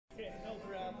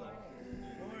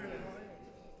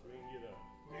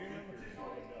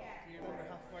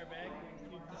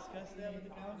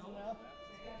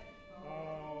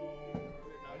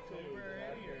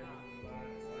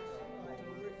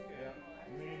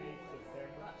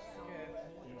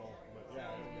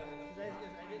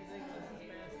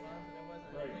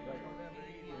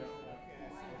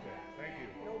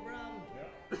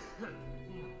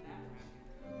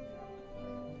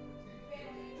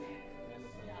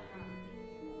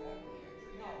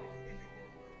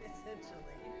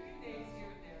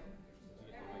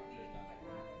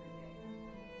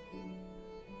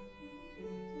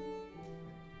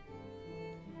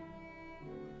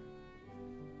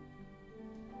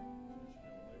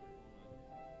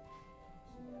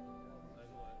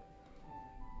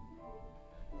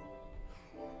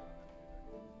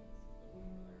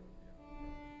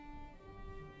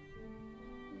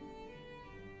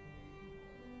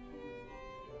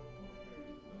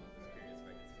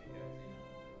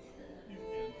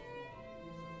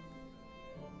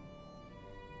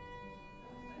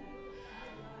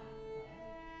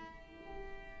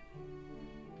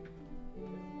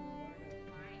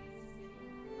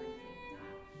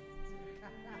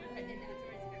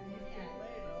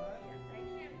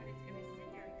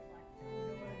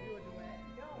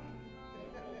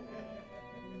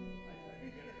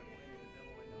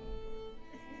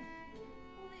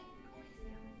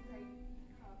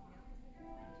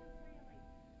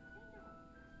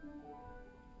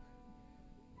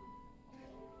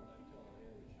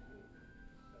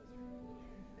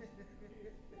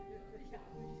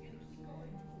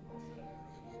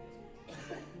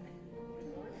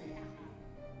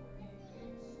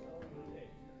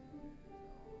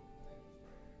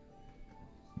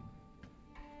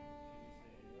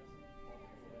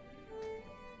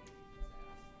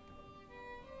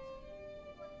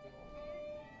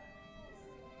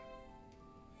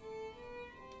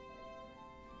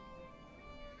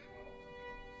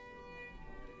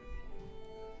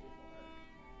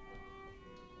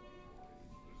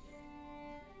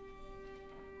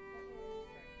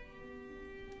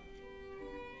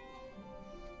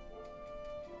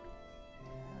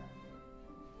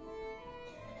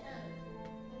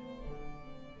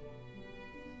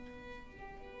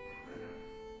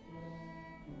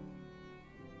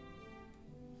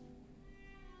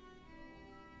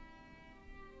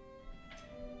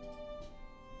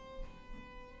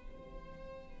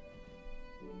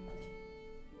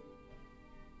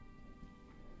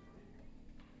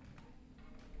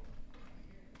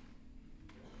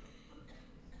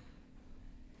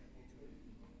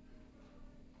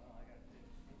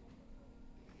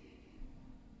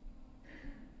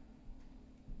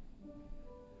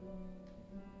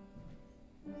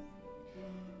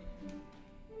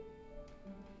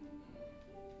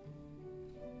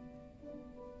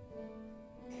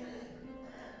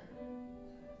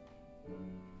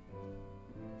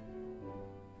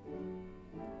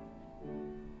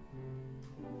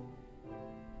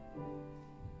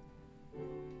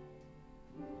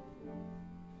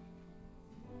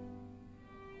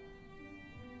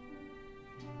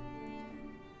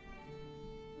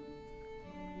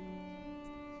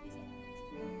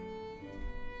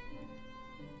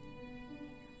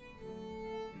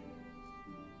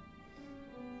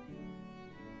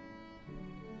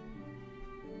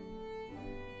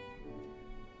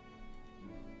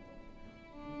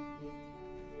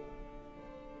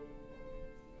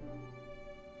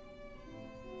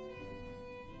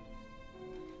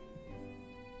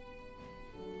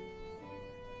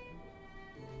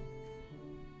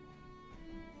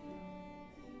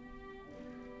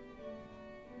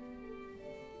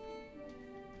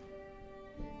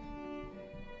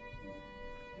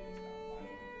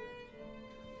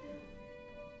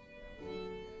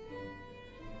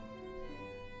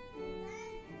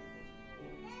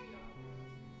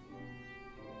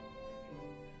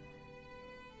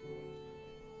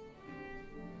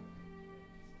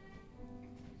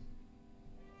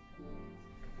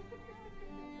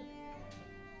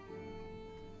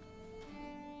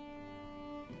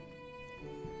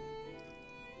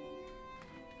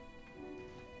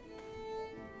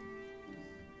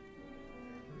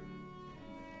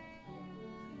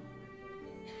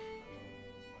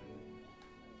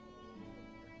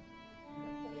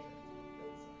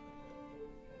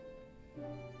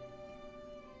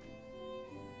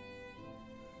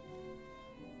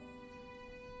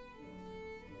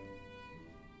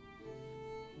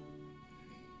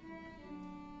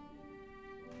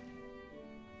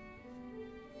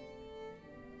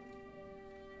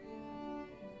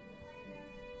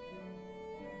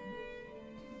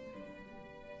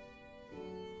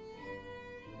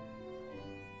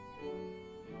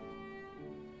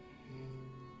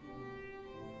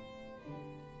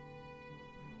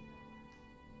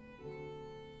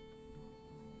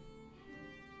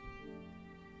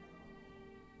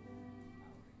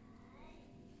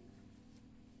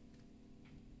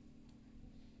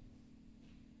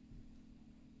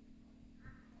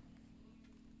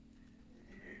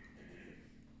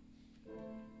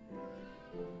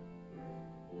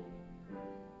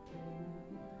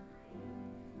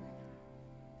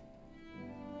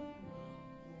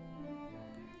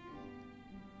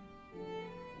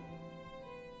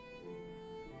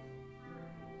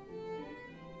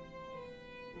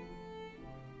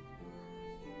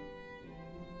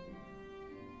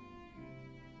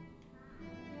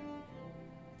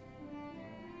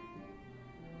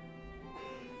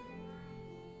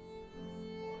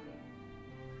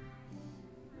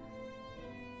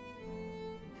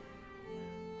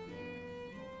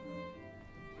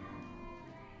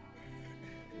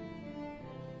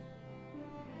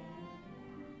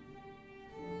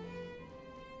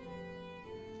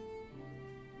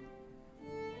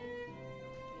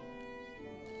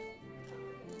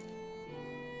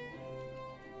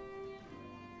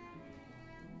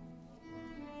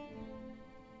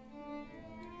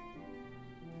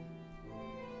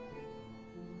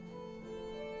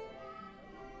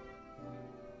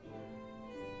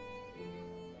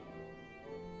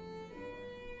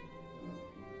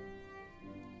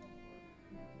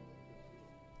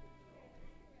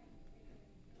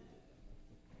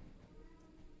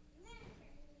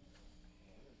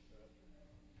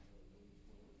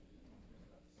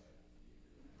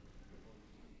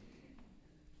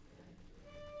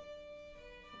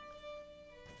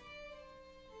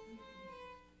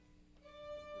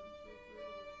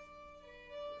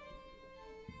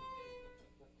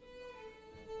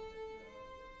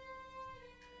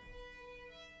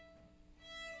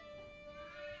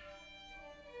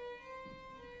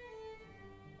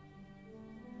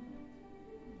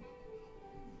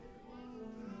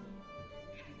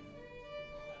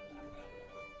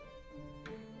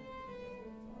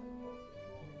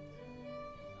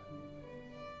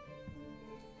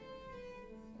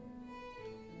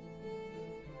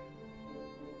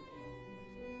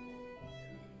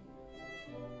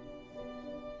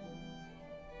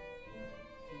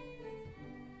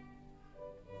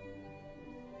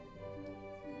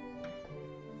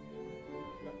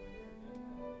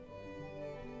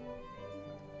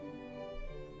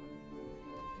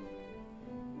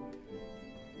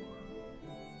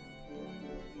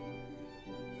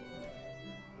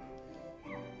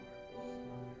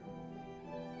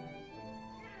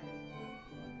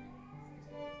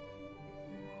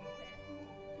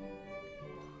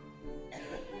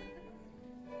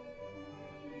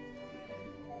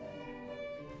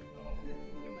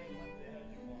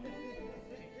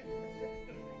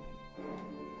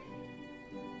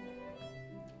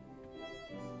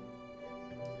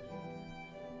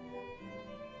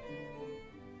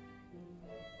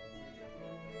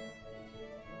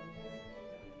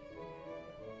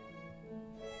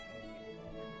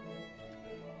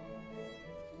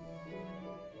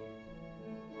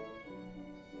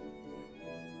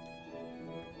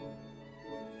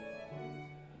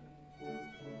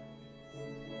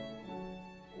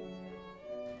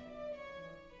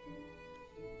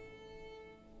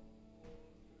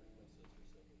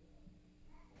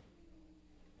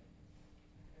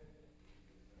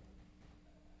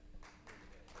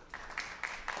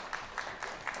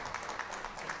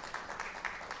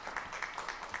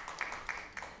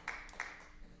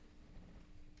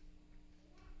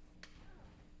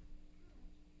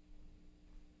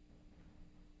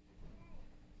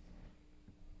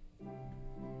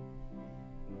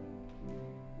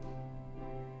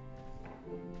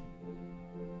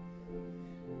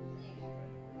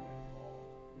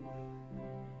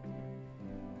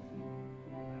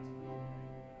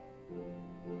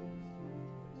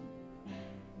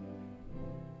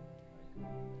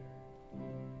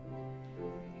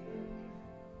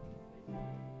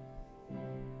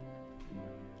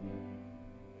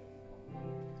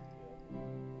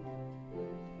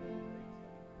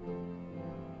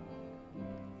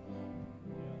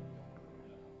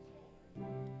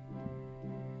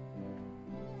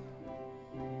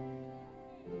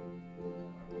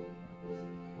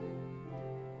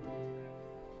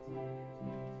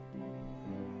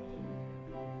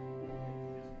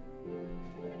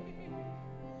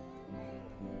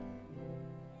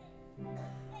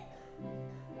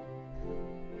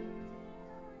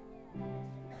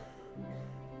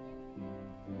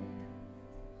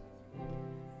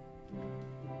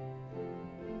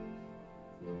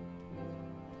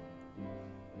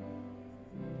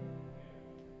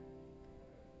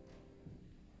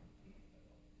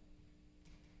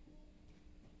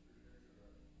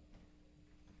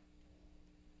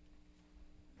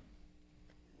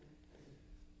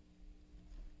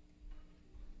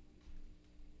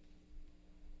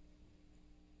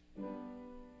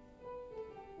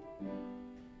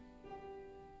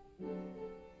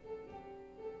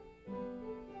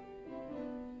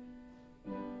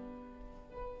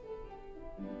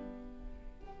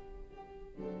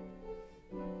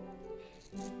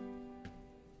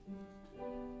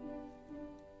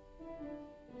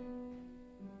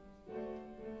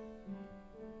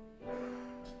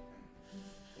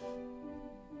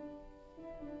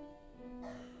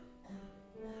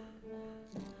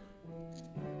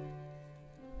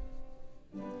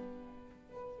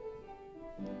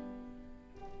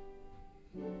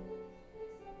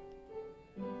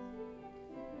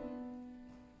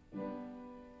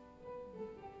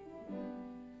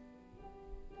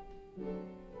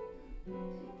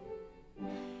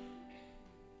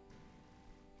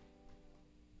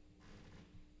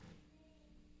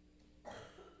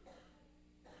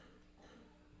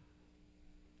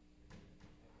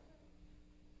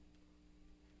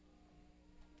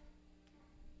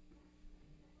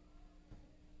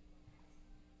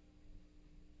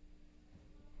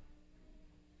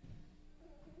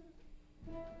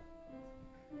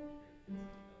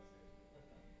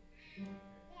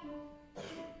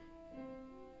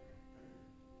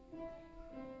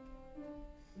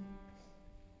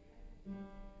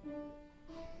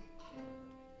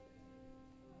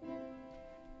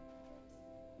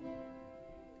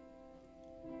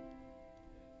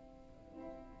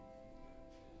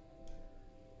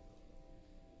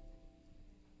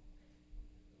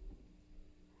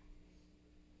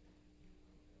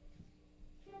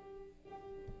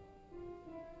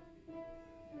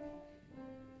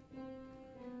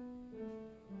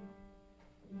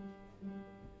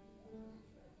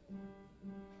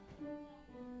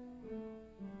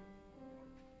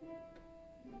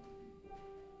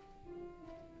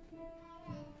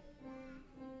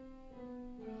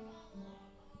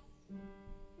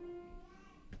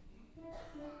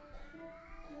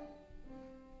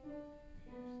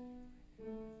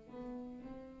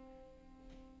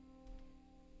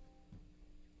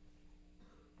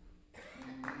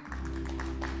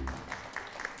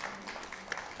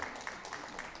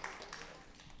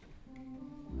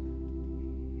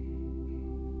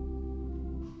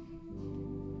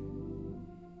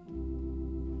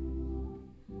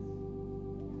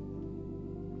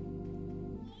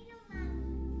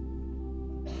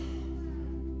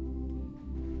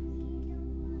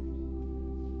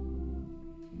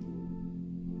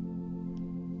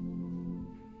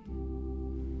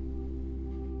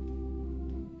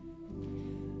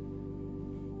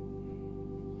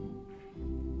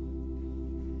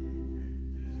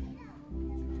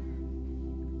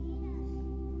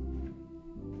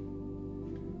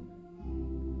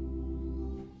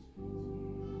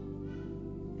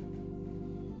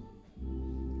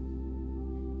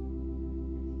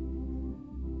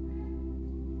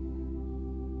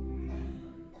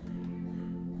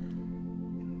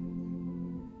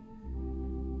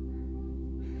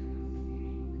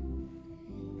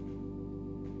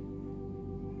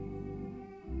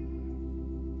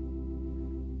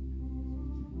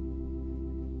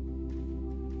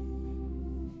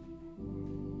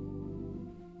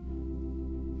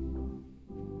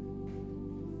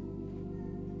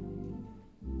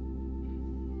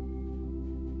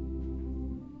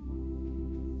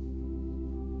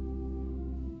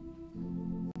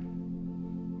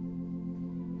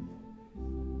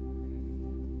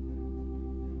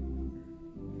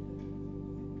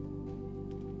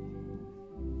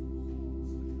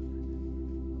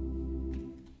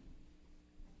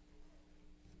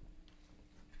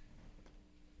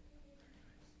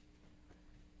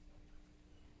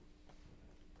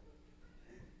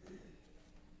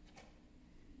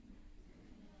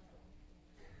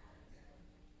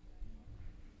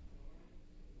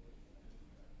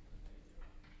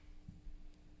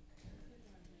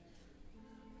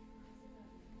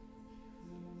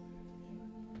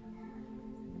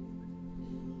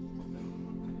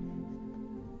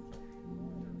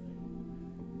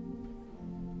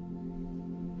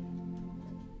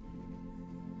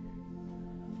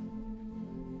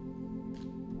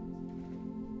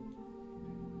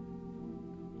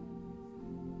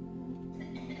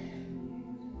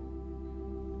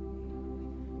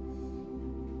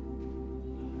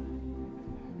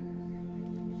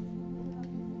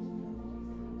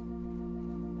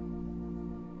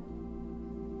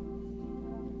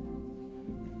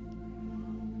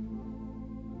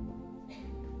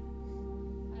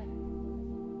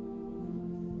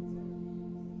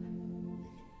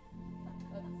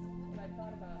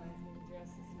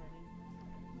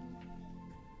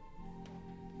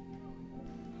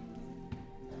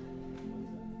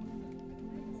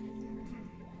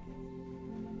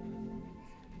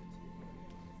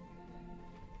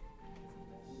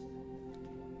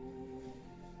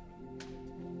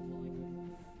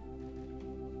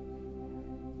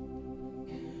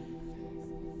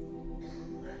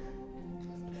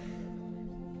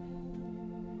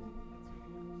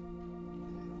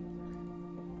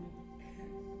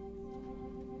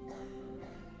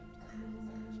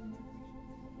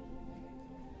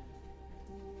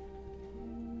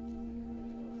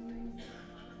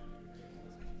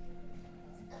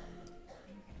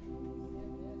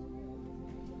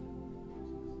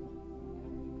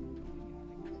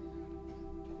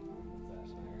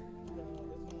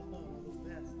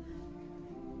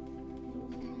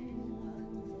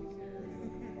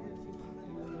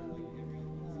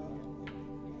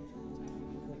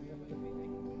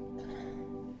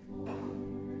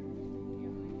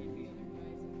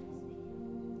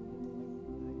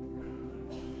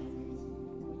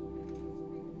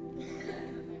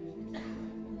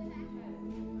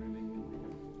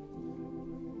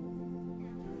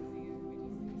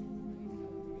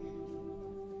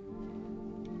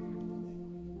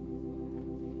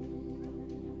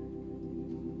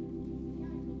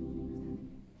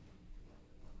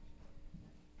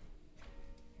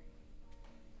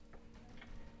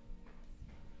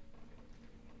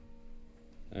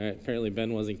All right, apparently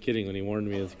Ben wasn't kidding when he warned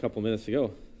me a couple minutes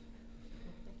ago.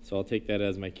 So I'll take that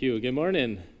as my cue. Good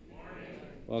morning. Good morning.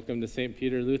 Welcome to St.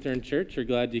 Peter Lutheran Church. We're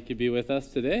glad you could be with us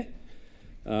today.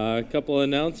 A couple of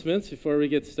announcements before we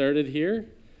get started here.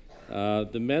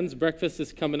 The men's breakfast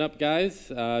is coming up, guys,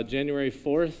 January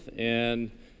 4th,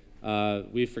 and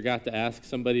we forgot to ask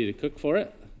somebody to cook for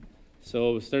it.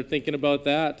 So start thinking about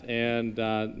that, and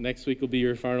next week will be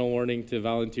your final warning to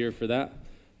volunteer for that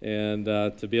and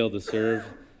to be able to serve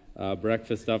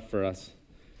breakfast up for us.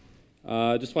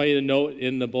 Just want you to note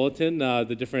in the bulletin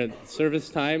the different service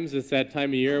times. It's that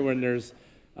time of year when there's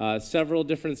several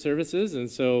different services,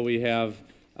 and so we have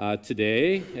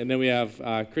today, and then we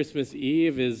have Christmas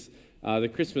Eve is the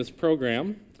Christmas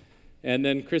program, and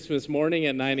then Christmas morning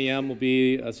at 9 a.m. will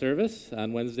be a service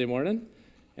on Wednesday morning,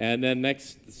 and then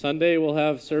next Sunday we'll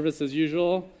have service as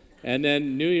usual, and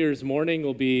then New Year's morning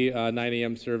will be a 9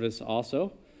 a.m. service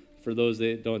also. For those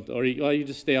that don't, or you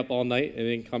just stay up all night and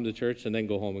then come to church and then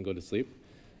go home and go to sleep.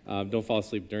 Don't fall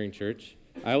asleep during church.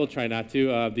 I will try not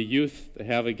to. The youth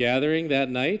have a gathering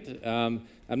that night. I'm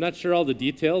not sure all the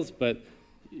details, but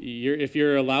if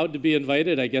you're allowed to be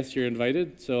invited, I guess you're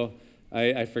invited. So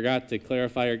I forgot to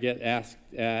clarify or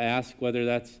ask whether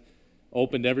that's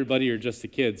open to everybody or just the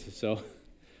kids. So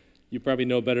you probably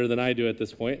know better than I do at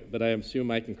this point, but I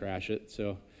assume I can crash it.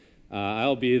 So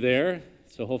I'll be there.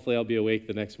 So hopefully I'll be awake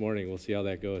the next morning. We'll see how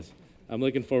that goes. I'm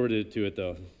looking forward to it,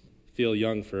 though. Feel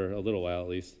young for a little while, at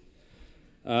least.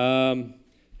 And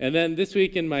then this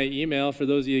week in my email, for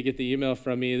those of you who get the email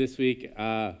from me this week,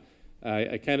 I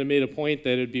kind of made a point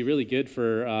that it would be really good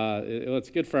for, it's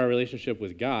good for our relationship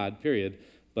with God, period,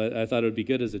 but I thought it would be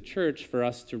good as a church for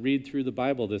us to read through the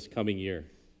Bible this coming year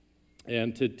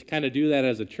and to kind of do that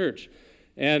as a church.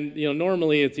 And,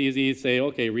 normally it's easy to say,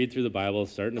 okay, read through the Bible,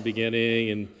 start in the beginning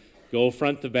and go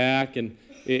front to back, and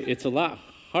it's a lot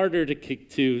harder to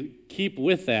keep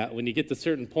with that when you get to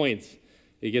certain points.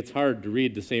 It gets hard to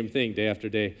read the same thing day after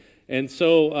day. And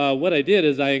so what I did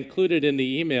is I included in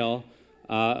the email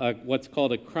what's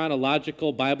called a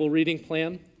chronological Bible reading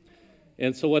plan.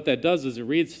 And so what that does is it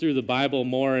reads through the Bible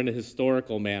more in a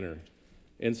historical manner.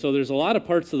 And so there's a lot of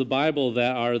parts of the Bible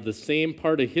that are the same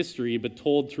part of history but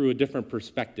told through a different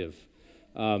perspective,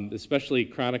 especially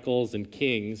Chronicles and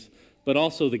Kings. But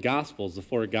also the Gospels, the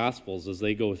four Gospels, as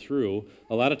they go through,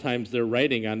 a lot of times they're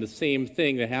writing on the same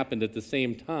thing that happened at the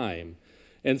same time.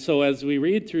 And so as we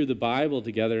read through the Bible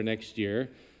together next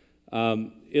year,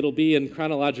 it'll be in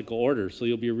chronological order. So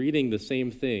you'll be reading the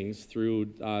same things through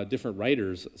different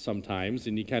writers sometimes,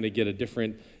 and you kind of get a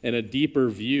different and a deeper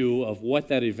view of what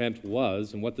that event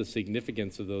was and what the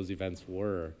significance of those events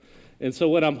were. And so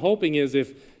what I'm hoping is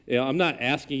I'm not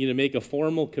asking you to make a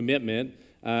formal commitment.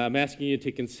 I'm asking you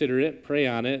to consider it, pray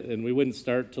on it, and we wouldn't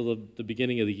start till the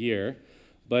beginning of the year.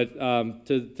 But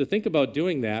to think about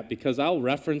doing that, because I'll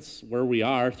reference where we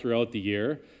are throughout the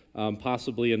year,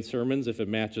 possibly in sermons if it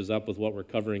matches up with what we're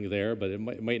covering there, but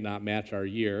it might not match our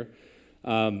year.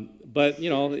 But,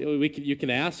 you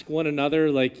can ask one another,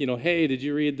 like, hey, did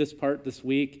you read this part this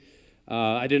week?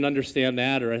 I didn't understand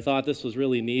that, or I thought this was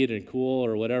really neat and cool,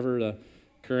 or whatever the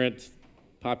current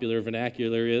popular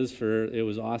vernacular is for it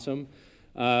was awesome.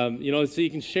 So you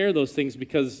can share those things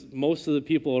because most of the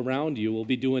people around you will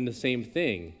be doing the same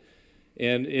thing.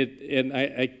 And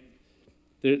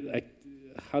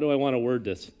how do I want to word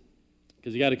this?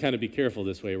 Because you got to kind of be careful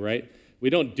this way, right? We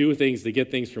don't do things to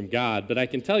get things from God, but I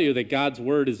can tell you that God's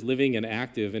word is living and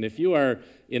active. And if you are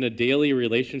in a daily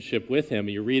relationship with him,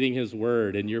 you're reading his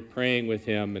word and you're praying with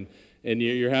him and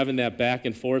you're having that back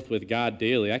and forth with God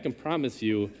daily, I can promise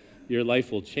you your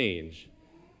life will change.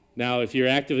 Now, if you're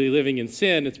actively living in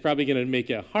sin, it's probably going to make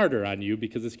it harder on you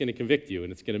because it's going to convict you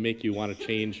and it's going to make you want to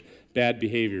change bad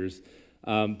behaviors.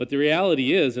 But the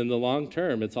reality is, in the long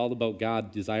term, it's all about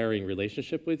God desiring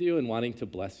relationship with you and wanting to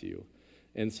bless you.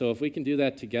 And so if we can do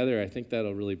that together, I think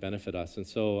that'll really benefit us. And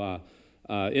so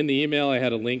in the email, I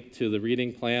had a link to the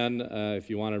reading plan if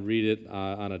you want to read it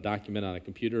on a document on a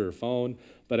computer or phone.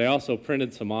 But I also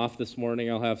printed some off this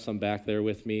morning. I'll have some back there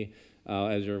with me.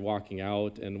 As you're walking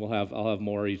out, and I'll have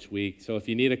more each week. So if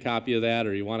you need a copy of that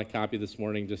or you want a copy this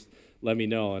morning, just let me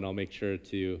know, and I'll make sure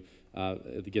to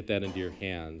get that into your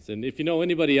hands. And if you know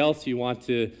anybody else you want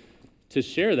to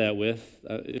share that with,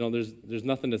 there's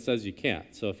nothing that says you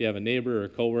can't. So if you have a neighbor or a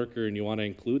coworker and you want to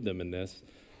include them in this,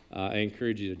 I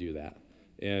encourage you to do that.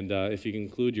 And if you can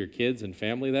include your kids and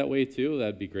family that way too,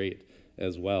 that'd be great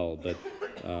as well. But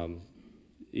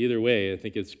either way, I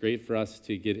think it's great for us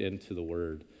to get into the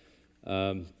Word.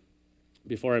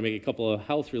 Before I make a couple of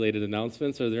health-related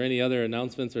announcements, are there any other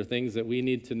announcements or things that we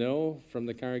need to know from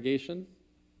the congregation?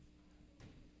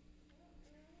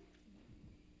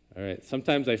 All right.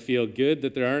 Sometimes I feel good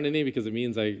that there aren't any because it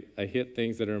means I hit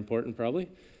things that are important probably.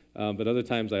 But other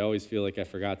times I always feel like I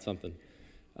forgot something.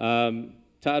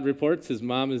 Todd reports his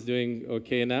mom is doing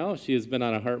okay now. She has been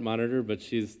on a heart monitor, but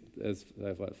she's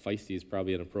feisty is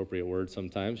probably an appropriate word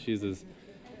sometimes. She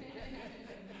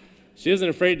isn't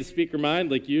afraid to speak her mind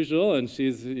like usual, and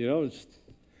she's, there's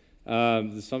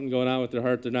something going on with her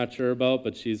heart they're not sure about,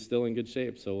 but she's still in good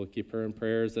shape, so we'll keep her in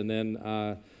prayers. And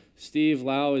then Steve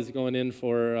Lau is going in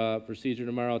for a procedure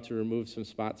tomorrow to remove some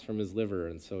spots from his liver,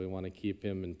 and so we want to keep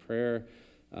him in prayer.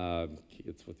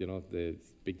 It's the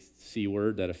big C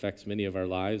word that affects many of our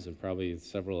lives, and probably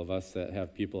several of us that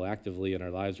have people actively in our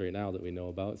lives right now that we know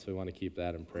about, so we want to keep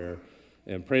that in prayer.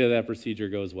 And pray that procedure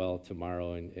goes well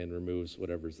tomorrow and removes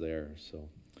whatever's there.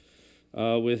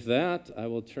 So with that, I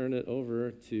will turn it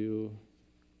over to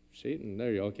Shayton.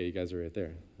 There you go. Okay, you guys are right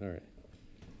there. All right.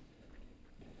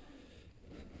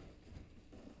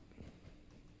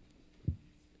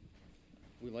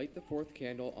 We light the fourth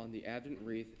candle on the Advent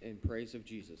wreath in praise of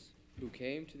Jesus, who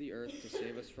came to the earth to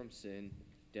save us from sin,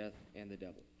 death, and the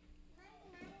devil.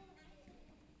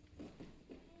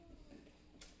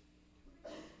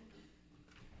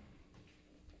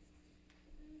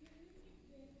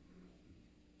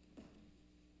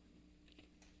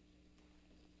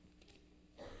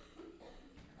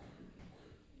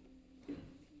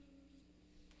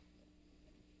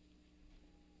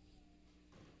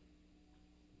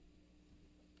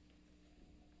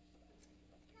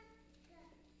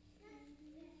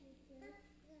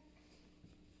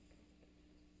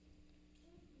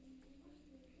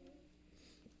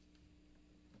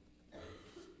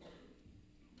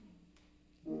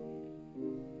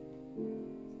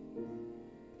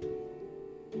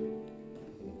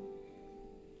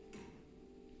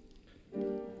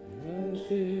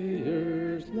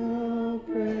 Ears now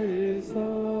praise the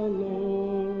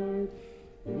Lord,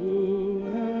 who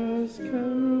has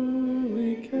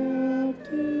carefully kept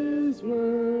his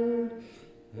word,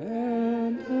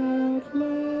 and at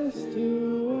last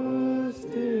to us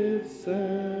did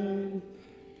send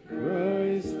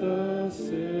Christ the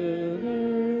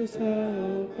sinner's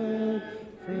help and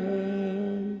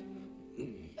friend.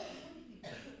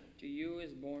 To you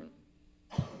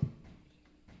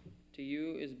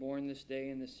is born this day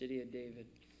in the city of David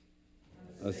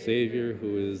a Savior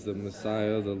who is the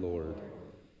Messiah, the Lord.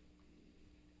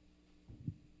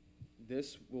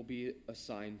 This will be a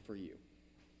sign for you.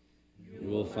 You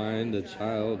will find a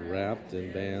child wrapped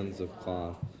in bands of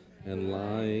cloth and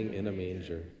lying in a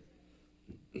manger.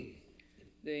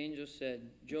 The angel said,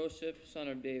 Joseph, son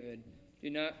of David, do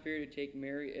not fear to take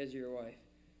Mary as your wife,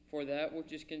 for that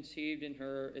which is conceived in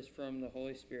her is from the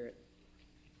Holy Spirit.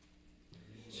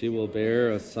 She will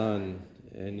bear a son,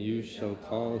 and you shall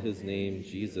call his name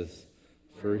Jesus,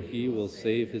 for he will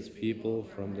save his people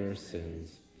from their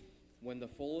sins. When the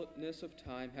fullness of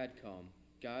time had come,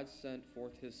 God sent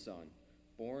forth his Son,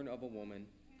 born of a woman,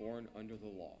 born under the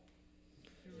law,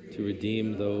 to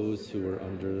redeem those who were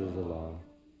under the law.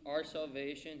 Our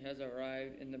salvation has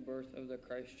arrived in the birth of the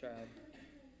Christ child.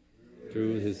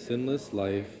 Through his sinless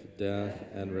life, death,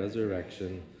 and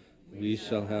resurrection, we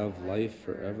shall have life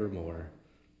forevermore.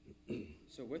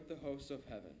 So with the hosts of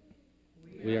heaven,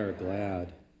 we are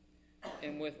glad,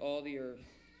 and with all the earth,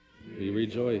 we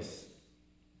rejoice.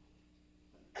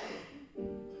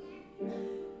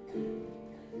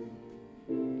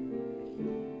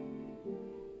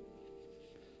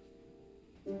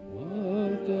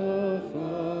 What the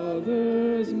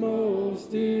Father's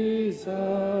most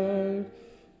desired,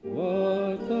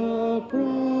 what the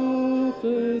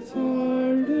prophets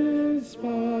heart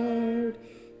inspired,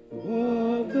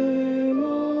 what they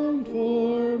longed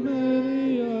for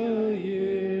many a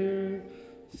year,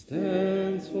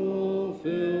 stands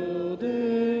fulfilled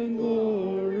in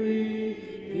glory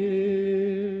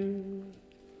here.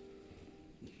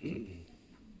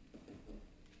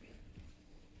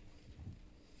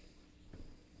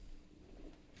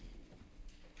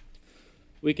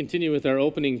 We continue with our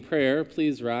opening prayer.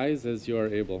 Please rise as you are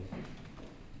able.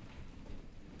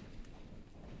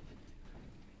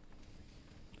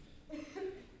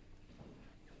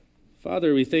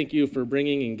 Father, we thank you for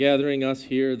bringing and gathering us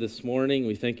here this morning.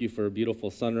 We thank you for a beautiful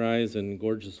sunrise and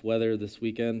gorgeous weather this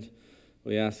weekend.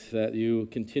 We ask that you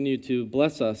continue to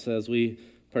bless us as we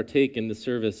partake in the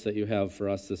service that you have for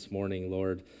us this morning,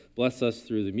 Lord. Bless us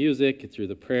through the music, through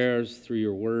the prayers, through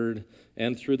your word,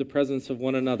 and through the presence of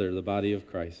one another, the body of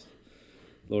Christ.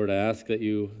 Lord, I ask that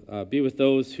you be with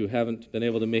those who haven't been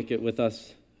able to make it with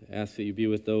us. I ask that you be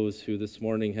with those who this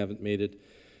morning haven't made it,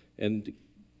 and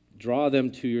draw them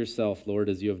to yourself, Lord,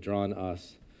 as you have drawn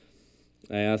us.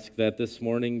 I ask that this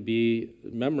morning be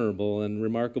memorable and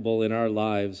remarkable in our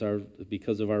lives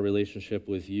because of our relationship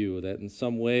with you, that in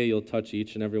some way you'll touch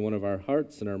each and every one of our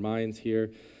hearts and our minds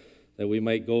here, that we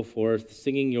might go forth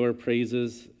singing your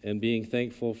praises and being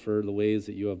thankful for the ways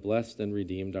that you have blessed and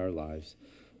redeemed our lives.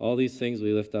 All these things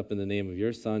we lift up in the name of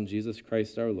your Son, Jesus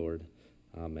Christ our Lord.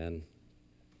 Amen.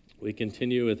 We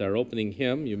continue with our opening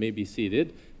hymn. You may be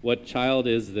seated. What Child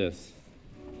Is This?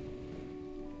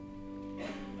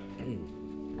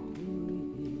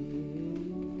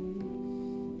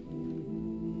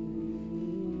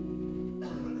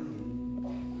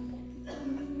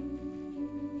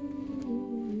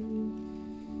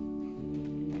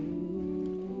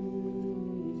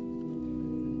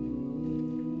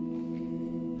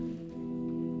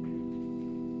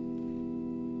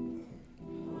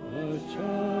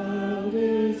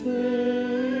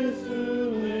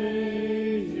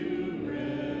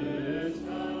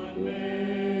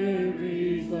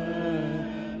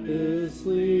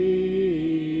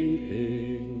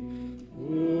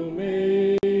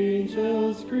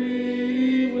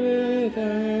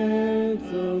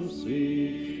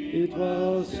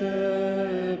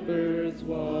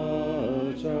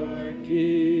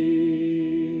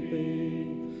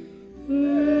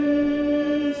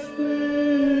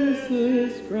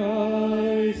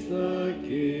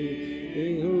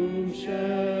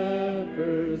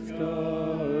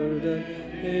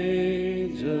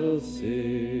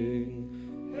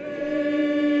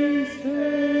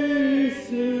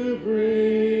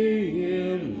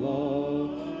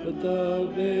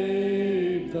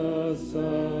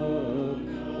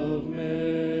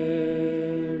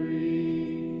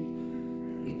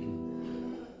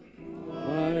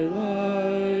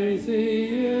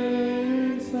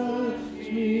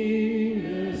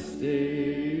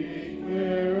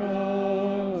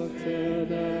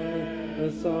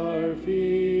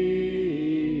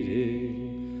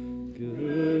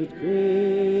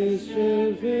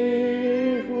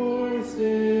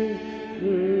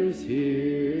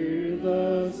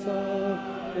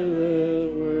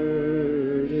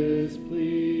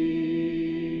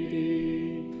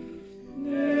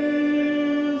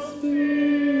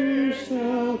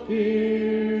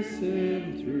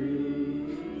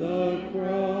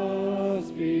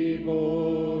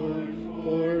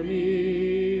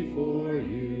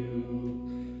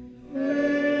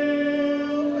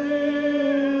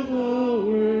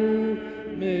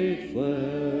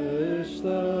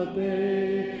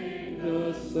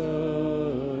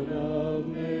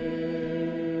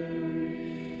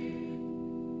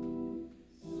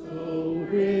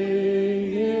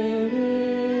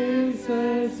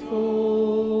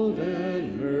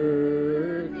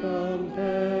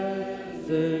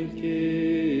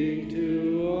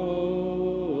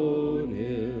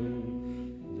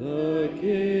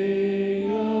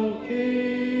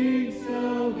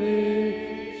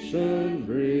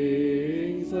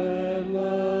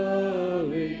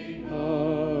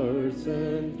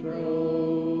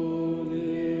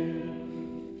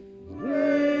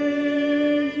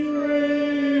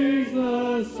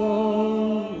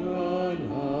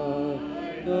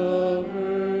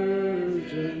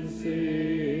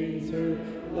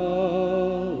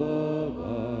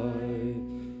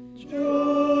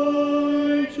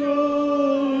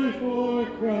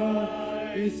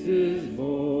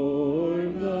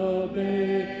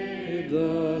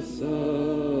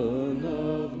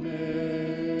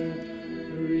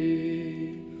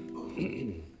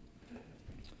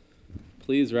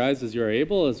 Please rise as you are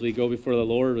able as we go before the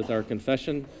Lord with our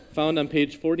confession, found on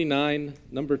page 49,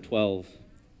 number 12.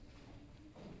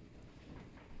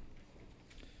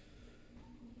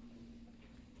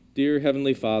 Dear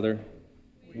Heavenly Father,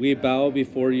 we bow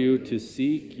before you to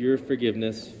seek your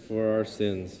forgiveness for our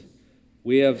sins.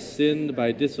 We have sinned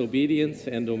by disobedience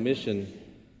and omission,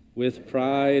 with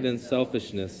pride and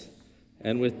selfishness,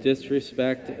 and with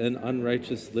disrespect and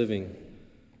unrighteous living.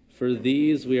 For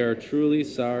these we are truly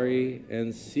sorry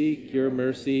and seek your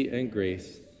mercy and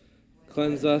grace.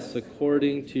 Cleanse us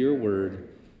according to your word.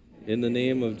 In the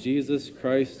name of Jesus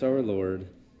Christ our Lord.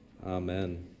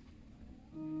 Amen.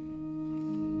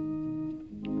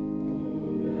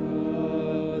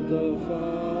 God the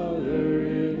Father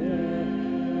in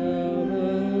heaven,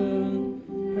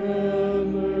 have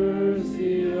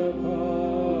mercy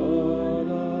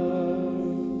upon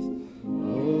us.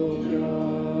 O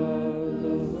God,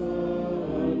 the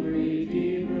one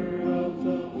Redeemer of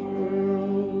the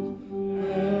world,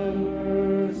 have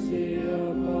mercy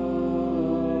upon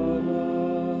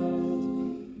us.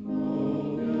 O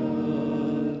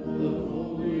God, the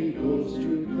Holy Ghost,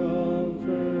 true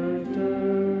Comforter,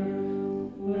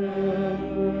 have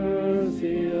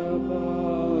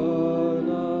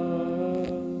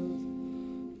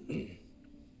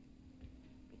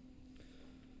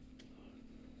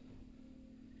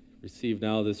receive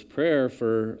now this prayer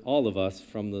for all of us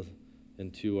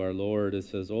and to our Lord. It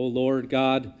says, O Lord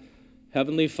God,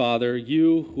 Heavenly Father,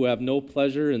 you who have no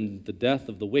pleasure in the death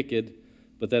of the wicked,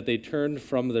 but that they turn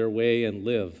from their way and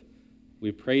live,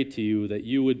 we pray to you that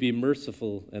you would be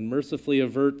merciful and mercifully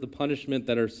avert the punishment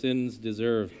that our sins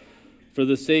deserve for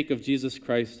the sake of Jesus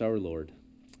Christ our Lord.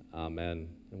 Amen.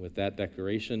 And with that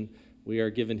declaration, we are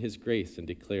given his grace and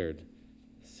declared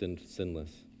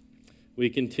sinless. We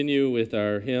continue with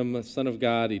our hymn, Son of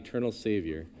God, Eternal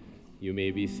Savior. You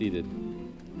may be seated.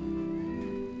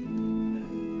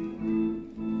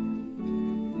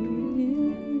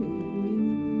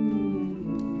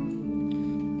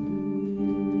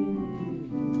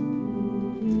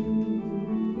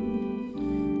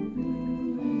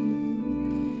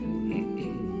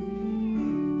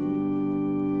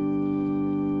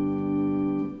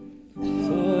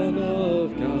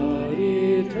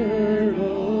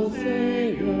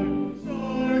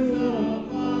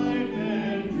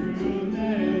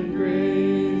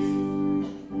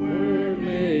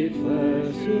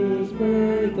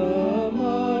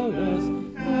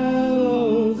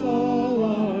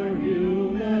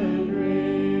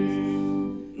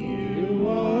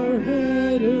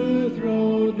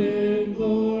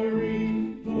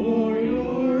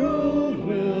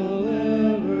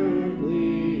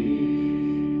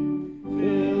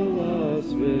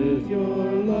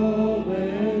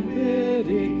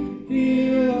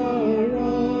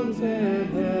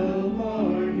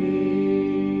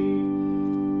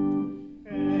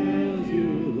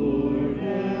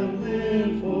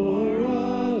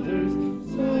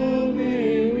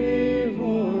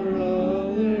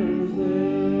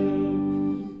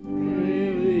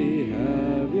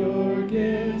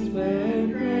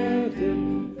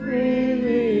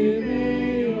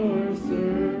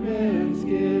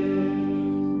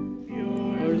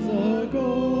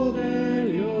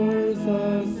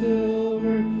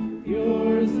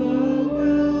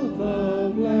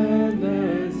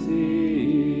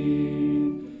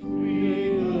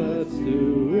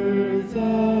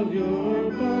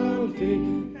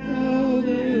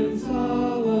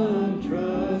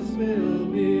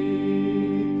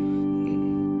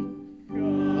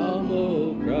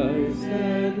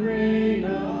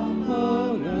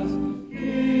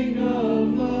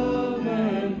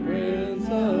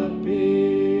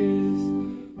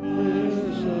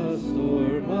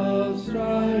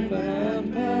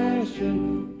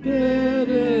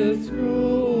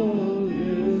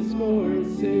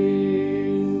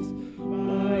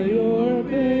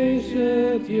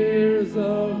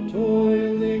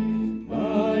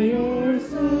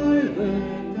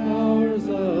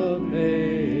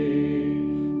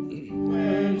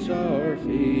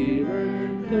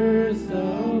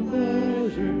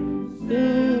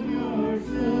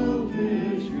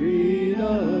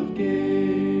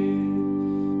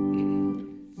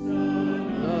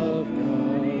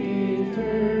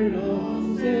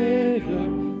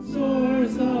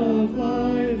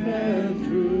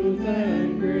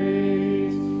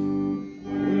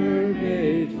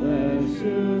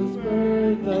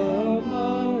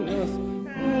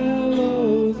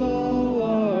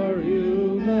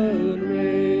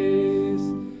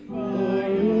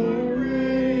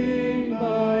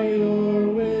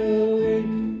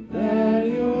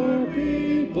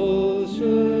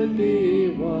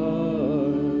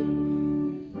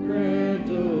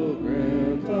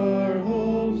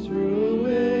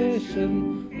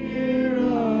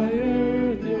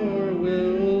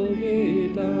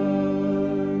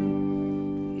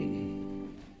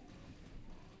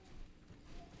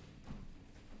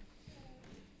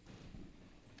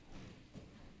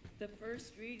 The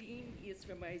first reading is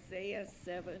from Isaiah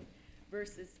 7,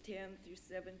 verses 10 through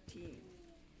 17.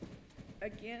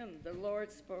 Again, the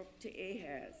Lord spoke to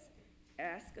Ahaz,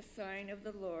 "Ask a sign of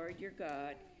the Lord your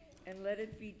God, and let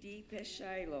it be deep as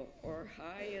Shiloh, or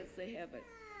high as the heaven."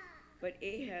 But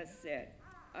Ahaz said,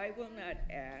 "I will not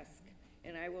ask,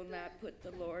 and I will not put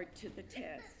the Lord to the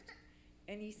test."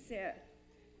 And he said,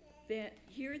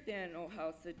 Hear then, O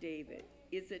house of David,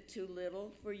 is it too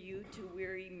little for you to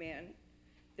weary men,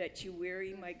 that you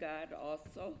weary my God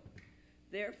also?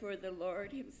 Therefore the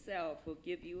Lord himself will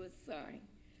give you a sign.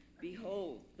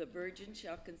 Behold, the virgin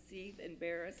shall conceive and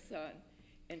bear a son,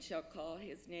 and shall call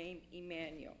his name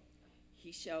Emmanuel.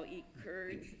 He shall eat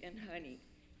curds and honey,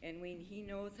 and when he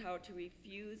knows how to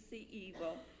refuse the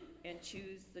evil and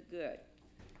choose the good.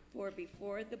 For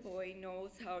before the boy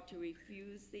knows how to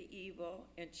refuse the evil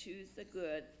and choose the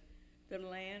good, the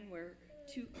land where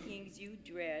two kings you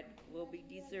dread will be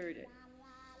deserted.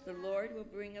 The Lord will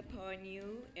bring upon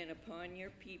you and upon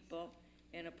your people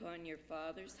and upon your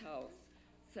father's house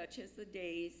such as the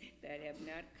days that have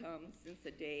not come since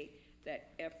the day that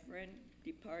Ephraim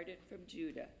departed from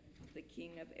Judah, the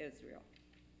king of Israel.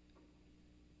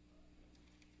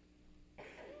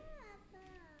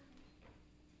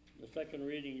 The second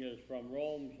reading is from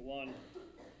Romans 1,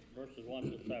 verses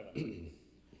 1 to 7.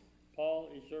 Paul,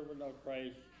 a servant of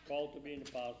Christ, called to be an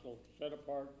apostle, set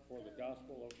apart for the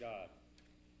gospel of God,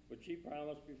 which he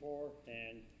promised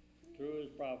beforehand through his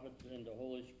prophets in the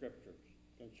Holy Scriptures,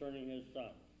 concerning his Son,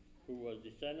 who was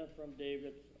descended from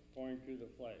David according to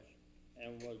the flesh,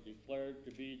 and was declared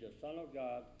to be the Son of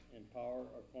God in power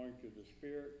according to the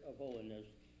Spirit of holiness,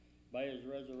 by his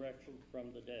resurrection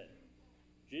from the dead.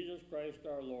 Jesus Christ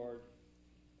our Lord,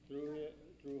 through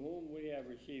whom we have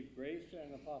received grace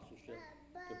and apostleship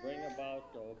to bring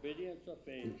about the obedience of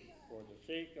faith for the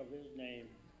sake of his name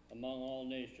among all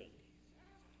nations,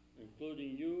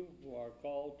 including you who are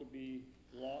called to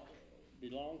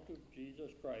belong to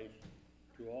Jesus Christ,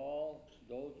 to all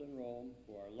those in Rome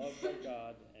who are loved by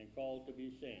God and called to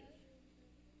be saints.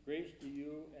 Grace to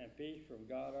you and peace from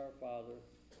God our Father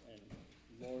and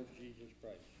Lord Jesus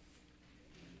Christ.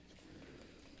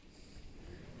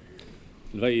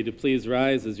 I invite you to please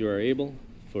rise as you are able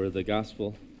for the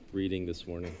gospel reading this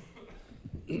morning.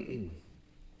 The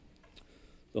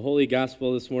Holy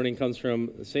Gospel this morning comes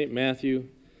from St. Matthew,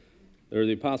 or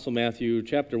the Apostle Matthew,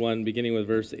 chapter 1, beginning with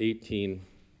verse 18.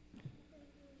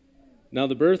 Now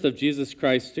the birth of Jesus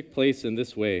Christ took place in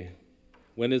this way.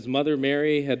 When his mother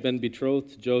Mary had been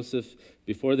betrothed to Joseph,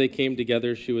 before they came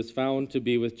together, she was found to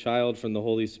be with child from the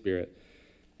Holy Spirit.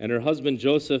 And her husband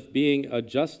Joseph, being a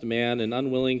just man and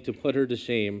unwilling to put her to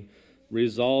shame,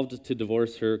 resolved to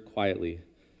divorce her quietly.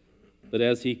 But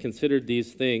as he considered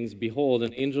these things, behold,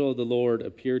 an angel of the Lord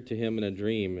appeared to him in a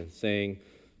dream, saying,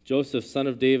 Joseph, son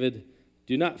of David,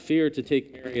 do not fear to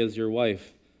take Mary as your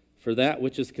wife, for that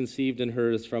which is conceived in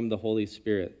her is from the Holy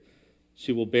Spirit.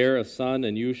 She will bear a son,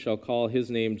 and you shall call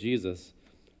his name Jesus,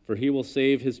 for he will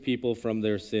save his people from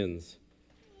their sins.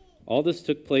 All this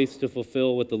took place to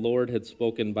fulfill what the Lord had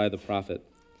spoken by the prophet.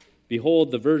 Behold,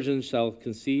 the virgin shall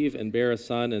conceive and bear a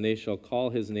son, and they shall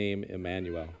call his name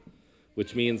Emmanuel,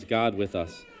 which means God with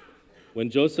us.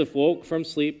 When Joseph woke from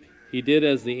sleep, he did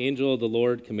as the angel of the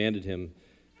Lord commanded him.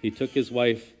 He took his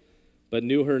wife, but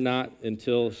knew her not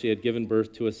until she had given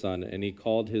birth to a son, and he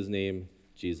called his name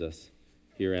Jesus.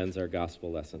 Here ends our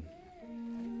gospel lesson.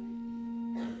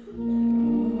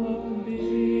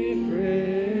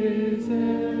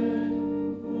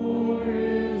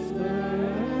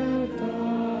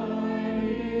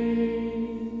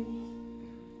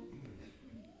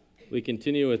 We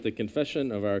continue with the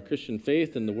confession of our Christian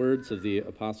faith in the words of the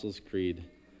Apostles' Creed.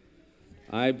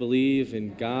 I believe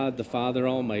in God the Father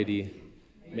Almighty,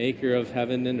 maker of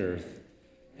heaven and earth,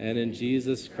 and in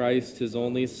Jesus Christ, his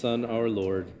only Son, our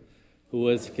Lord, who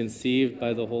was conceived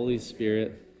by the Holy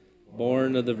Spirit,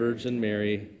 born of the Virgin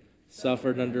Mary,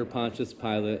 suffered under Pontius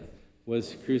Pilate,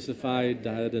 was crucified,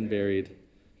 died, and buried.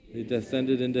 He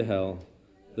descended into hell.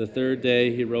 The third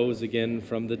day he rose again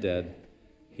from the dead.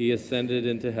 He ascended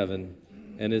into heaven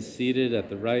and is seated at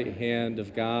the right hand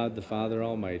of God the Father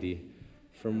Almighty,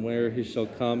 from where he shall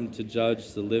come to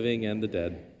judge the living and the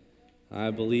dead. I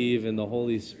believe in the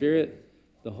Holy Spirit,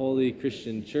 the holy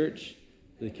Christian church,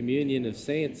 the communion of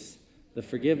saints, the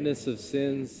forgiveness of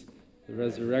sins, the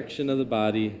resurrection of the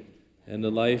body, and the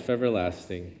life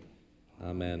everlasting.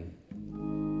 Amen.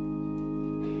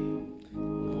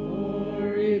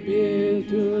 Glory be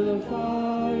to the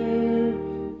Father,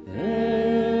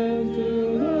 and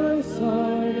to the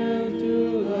Son, and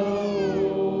to the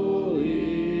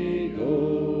Holy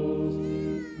Ghost,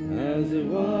 as it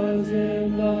was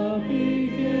in the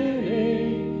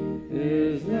beginning,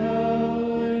 is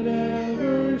now, and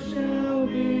ever shall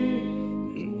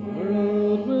be,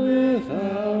 world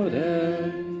without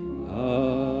end.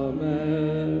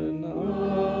 Amen. Amen.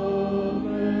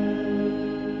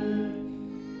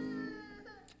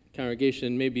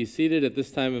 Congregation may be seated. At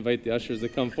this time, invite the ushers to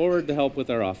come forward to help with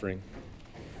our offering.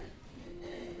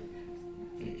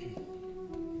 Thank you.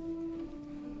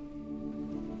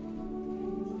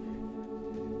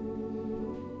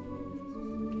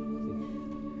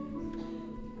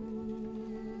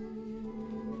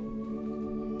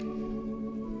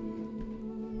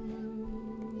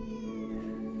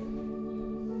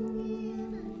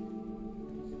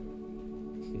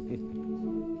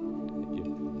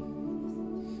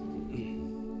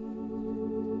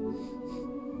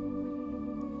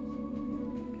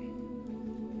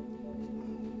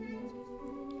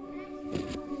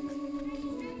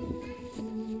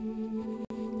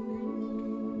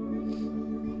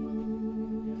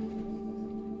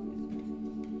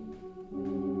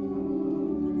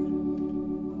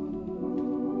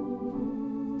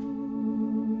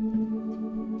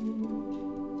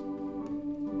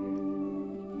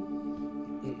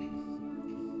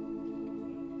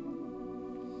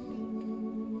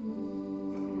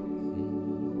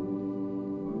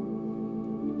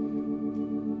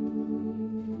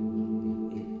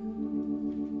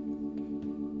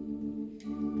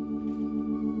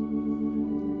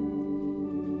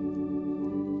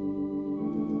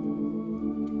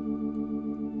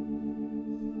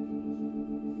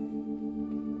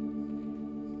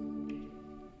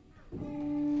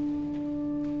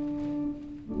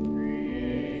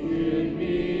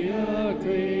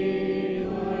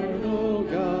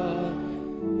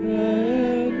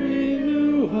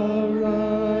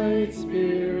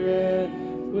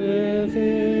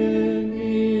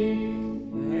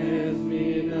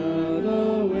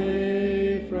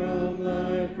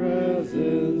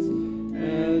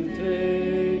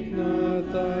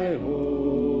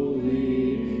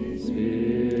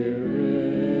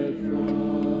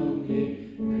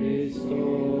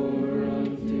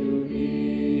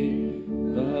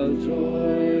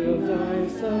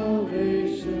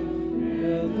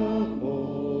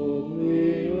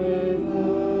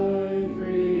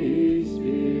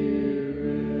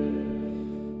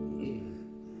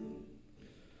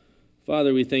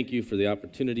 Father, we thank you for the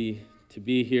opportunity to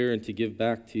be here and to give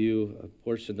back to you a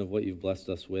portion of what you've blessed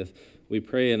us with. We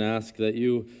pray and ask that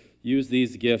you use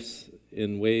these gifts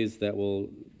in ways that will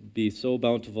be so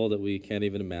bountiful that we can't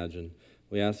even imagine.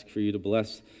 We ask for you to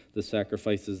bless the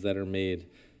sacrifices that are made,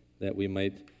 that we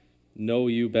might know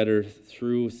you better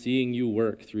through seeing you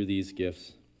work through these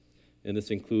gifts. And this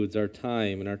includes our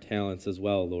time and our talents as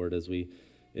well, Lord, as we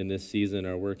in this season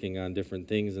are working on different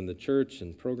things in the church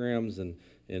and programs and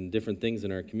different things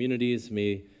in our communities.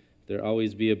 May there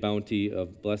always be a bounty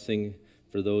of blessing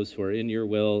for those who are in your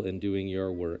will and doing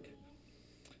your work.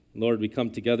 Lord, we come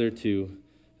together to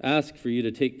ask for you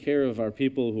to take care of our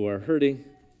people who are hurting,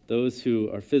 those who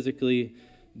are physically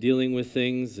dealing with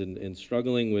things and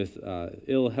struggling with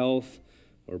ill health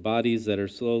or bodies that are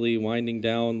slowly winding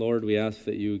down. Lord, we ask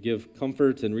that you give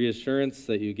comfort and reassurance,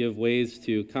 that you give ways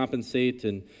to compensate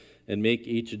and make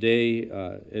each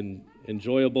day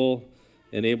enjoyable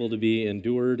and able to be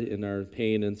endured in our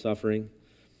pain and suffering.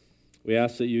 We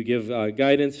ask that you give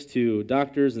guidance to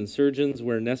doctors and surgeons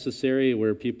where necessary,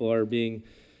 where people are being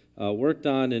worked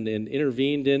on and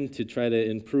intervened in to try to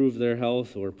improve their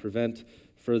health or prevent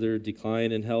further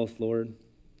decline in health, Lord.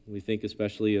 We think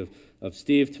especially of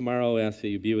Steve tomorrow. We ask that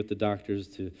you be with the doctors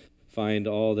to find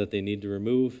all that they need to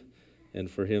remove and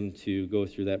for him to go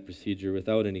through that procedure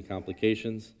without any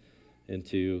complications and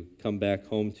to come back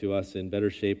home to us in better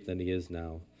shape than he is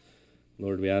now.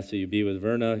 Lord, we ask that you be with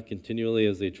Verna continually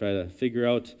as they try to figure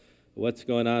out what's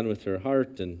going on with her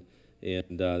heart and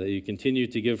that you continue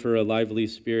to give her a lively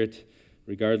spirit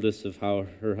regardless of how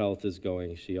her health is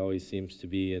going. She always seems to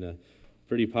be in a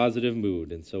pretty positive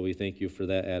mood, and so we thank you for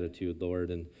that attitude, Lord,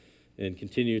 and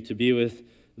continue to be with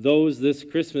those this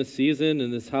Christmas season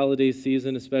and this holiday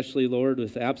season, especially, Lord,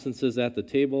 with absences at the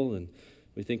table, and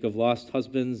we think of lost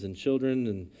husbands and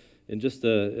children and just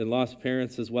and lost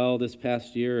parents as well this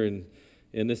past year,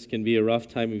 and this can be a rough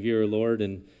time of year, Lord,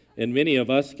 and many of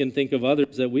us can think of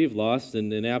others that we've lost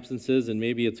in absences, and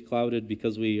maybe it's clouded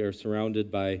because we are surrounded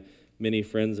by many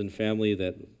friends and family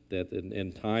that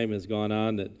and time has gone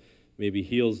on that maybe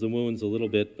heals the wounds a little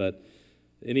bit, but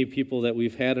any people that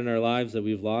we've had in our lives that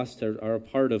we've lost are a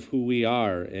part of who we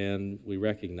are, and we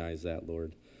recognize that,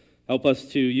 Lord. Help us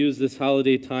to use this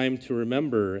holiday time to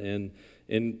remember and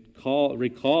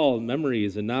recall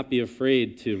memories and not be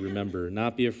afraid to remember,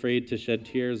 not be afraid to shed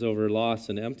tears over loss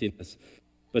and emptiness,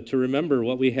 but to remember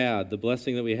what we had, the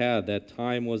blessing that we had. That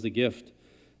time was a gift,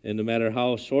 and no matter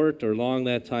how short or long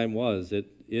that time was, it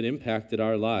impacted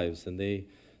our lives, and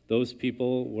those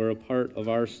people were a part of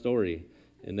our story,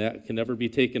 and that can never be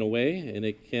taken away, and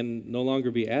it can no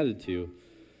longer be added to,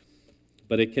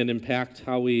 but it can impact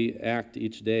how we act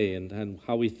each day and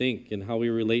how we think and how we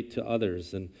relate to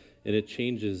others, and it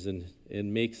changes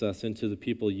and makes us into the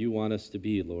people you want us to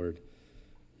be, Lord.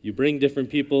 You bring different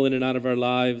people in and out of our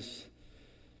lives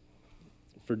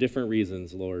for different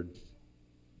reasons, Lord.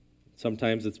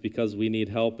 Sometimes it's because we need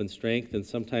help and strength, and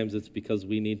sometimes it's because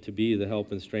we need to be the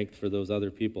help and strength for those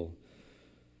other people.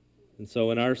 And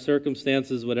so in our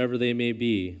circumstances, whatever they may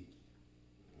be,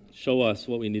 show us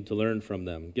what we need to learn from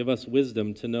them. Give us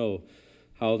wisdom to know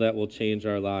how that will change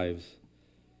our lives.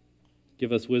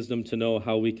 Give us wisdom to know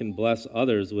how we can bless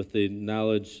others with the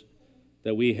knowledge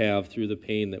that we have through the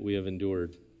pain that we have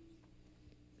endured,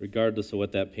 regardless of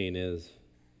what that pain is,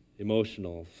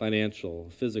 emotional,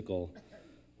 financial, physical,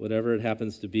 whatever it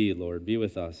happens to be, Lord. Be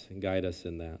with us and guide us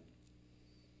in that.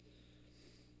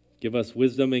 Give us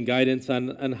wisdom and guidance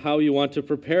on how you want to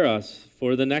prepare us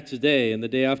for the next day and the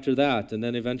day after that, and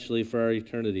then eventually for our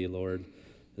eternity, Lord.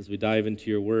 As we dive into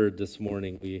your word this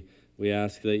morning, we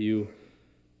ask that you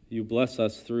bless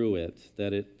us through it,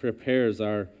 that it prepares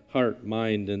our heart,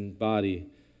 mind, and body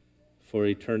for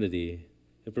eternity.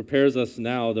 It prepares us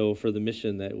now, though, for the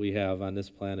mission that we have on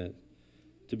this planet,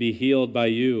 to be healed by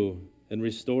you and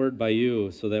restored by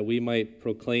you so that we might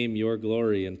proclaim your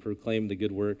glory and proclaim the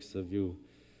good works of you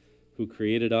who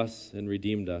created us and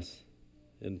redeemed us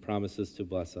and promises to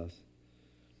bless us.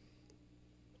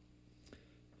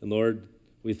 And Lord,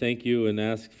 we thank you and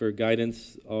ask for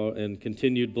guidance and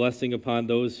continued blessing upon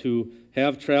those who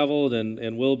have traveled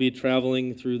and will be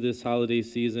traveling through this holiday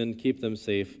season. Keep them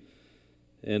safe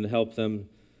and help them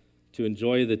to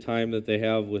enjoy the time that they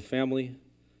have with family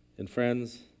and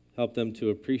friends. Help them to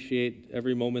appreciate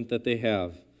every moment that they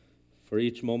have, for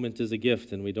each moment is a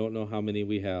gift, and we don't know how many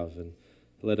we have, and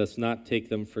let us not take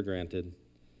them for granted.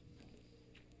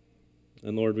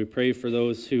 And Lord, we pray for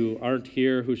those who aren't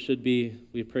here who should be.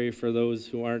 We pray for those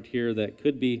who aren't here that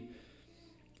could be.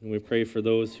 And we pray for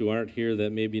those who aren't here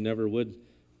that maybe never would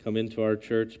come into our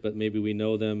church, but maybe we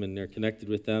know them and they're connected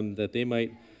with them, that they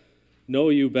might know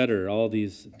you better, all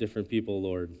these different people,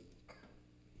 Lord.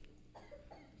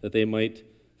 That they might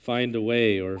find a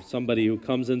way, or somebody who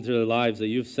comes into their lives that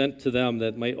you've sent to them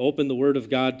that might open the Word of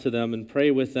God to them and pray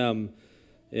with them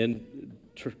and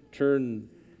turn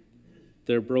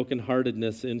their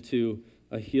brokenheartedness into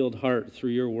a healed heart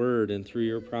through your Word and through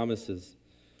your promises.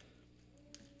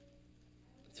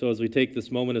 So as we take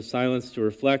this moment of silence to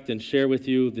reflect and share with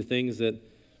you the things that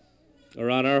are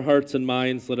on our hearts and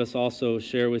minds, let us also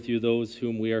share with you those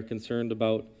whom we are concerned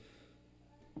about,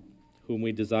 whom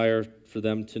we desire for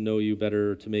them to know you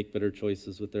better, to make better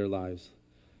choices with their lives,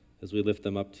 as we lift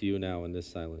them up to you now in this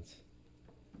silence.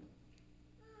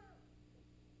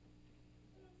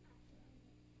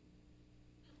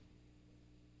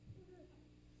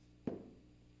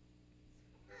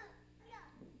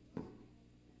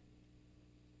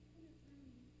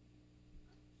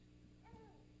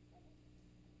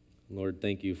 Lord,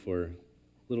 thank you for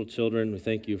little children. We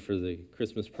thank you for the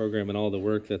Christmas program and all the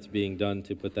work that's being done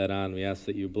to put that on. We ask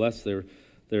that you bless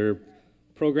their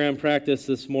program practice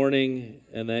this morning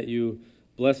and that you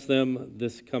bless them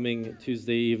this coming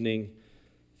Tuesday evening,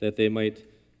 that they might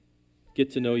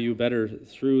get to know you better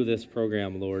through this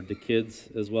program, Lord, the kids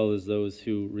as well as those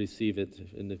who receive it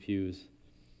in the pews.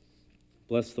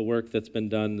 Bless the work that's been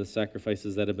done, the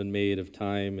sacrifices that have been made of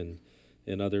time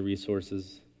and other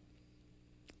resources,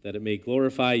 that it may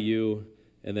glorify you,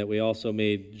 and that we also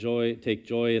may take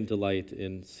joy and delight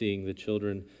in seeing the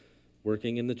children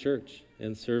working in the church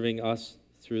and serving us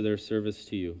through their service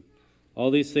to you.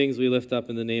 All these things we lift up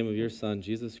in the name of your Son,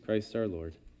 Jesus Christ our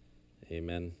Lord.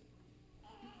 Amen.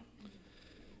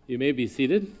 You may be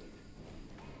seated.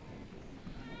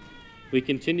 We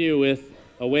continue with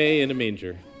Away in a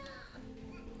Manger.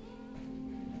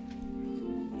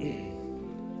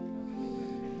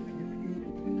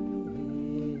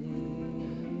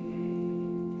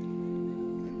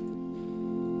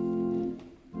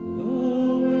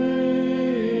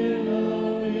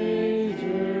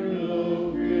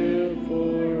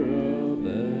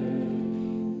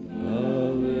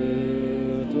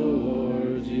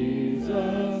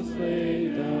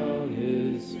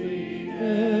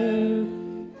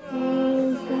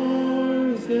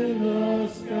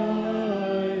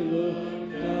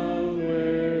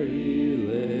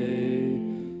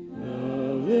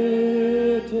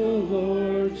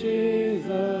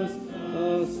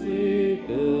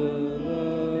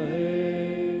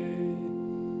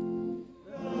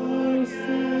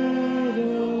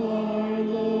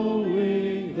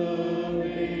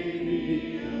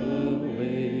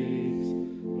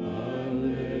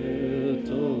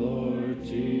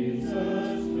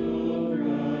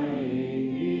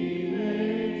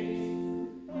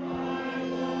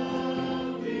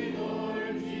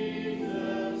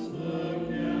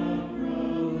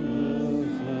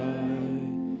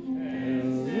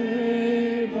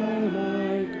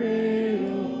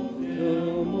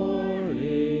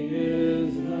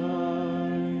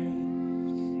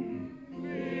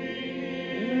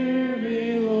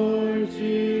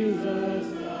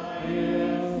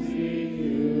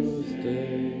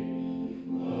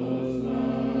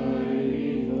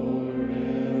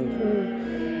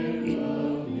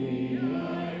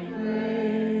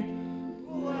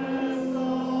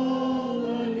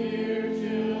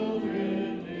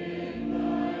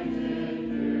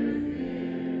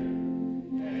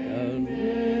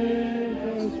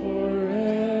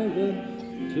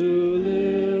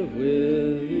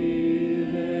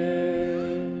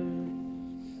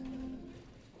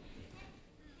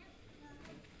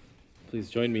 Please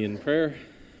join me in prayer.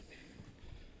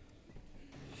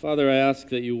 Father, I ask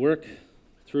that you work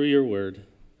through your word,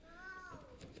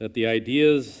 that the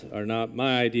ideas are not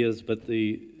my ideas, but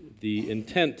the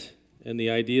intent and the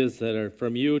ideas that are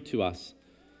from you to us.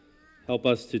 Help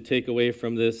us to take away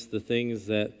from this the things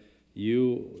that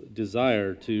you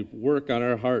desire to work on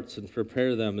our hearts and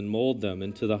prepare them and mold them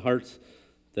into the hearts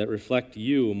that reflect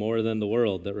you more than the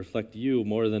world, that reflect you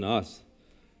more than us,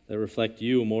 that reflect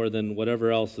you more than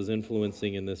whatever else is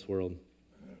influencing in this world.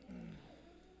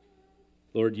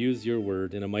 Lord, use your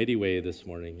word in a mighty way this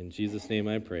morning. In Jesus' name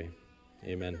I pray.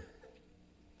 Amen.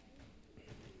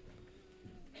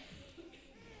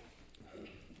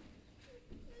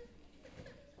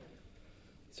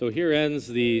 So here ends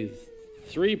the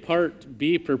three-part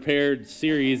Be Prepared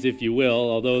series, if you will,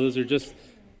 although those are just,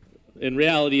 in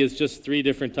reality, it's just three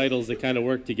different titles that kind of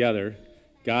work together.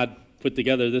 God put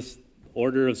together this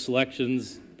order of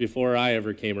selections before I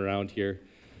ever came around here,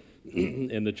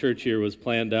 and the church here was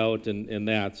planned out and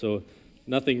that, so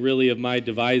nothing really of my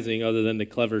devising other than the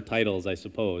clever titles, I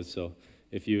suppose. So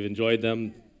if you've enjoyed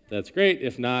them, that's great.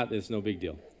 If not, it's no big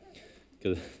deal,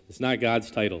 because it's not God's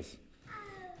titles.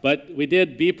 But we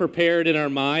did be prepared in our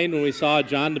mind when we saw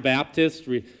John the Baptist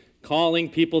calling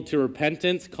people to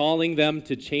repentance, calling them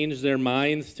to change their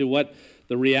minds to what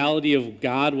the reality of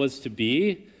God was to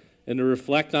be, and to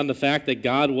reflect on the fact that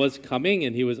God was coming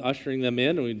and he was ushering them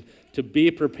in, and to be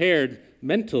prepared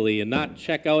mentally and not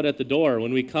check out at the door.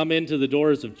 When we come into the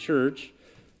doors of church,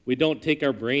 we don't take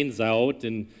our brains out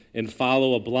and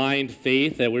follow a blind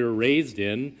faith that we were raised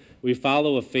in. We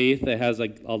follow a faith that has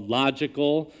a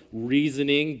logical,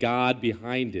 reasoning God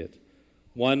behind it,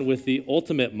 one with the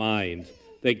ultimate mind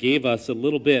that gave us a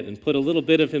little bit and put a little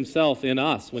bit of himself in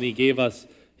us when he gave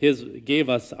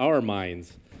us our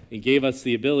minds and gave us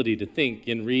the ability to think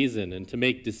and reason and to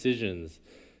make decisions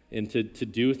and to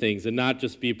do things and not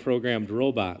just be programmed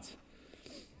robots.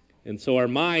 And so our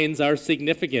minds are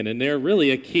significant, and they're really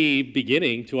a key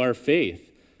beginning to our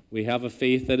faith. We have a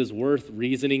faith that is worth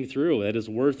reasoning through, that is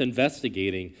worth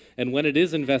investigating. And when it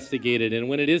is investigated and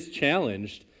when it is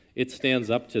challenged, it stands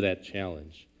up to that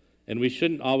challenge. And we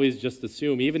shouldn't always just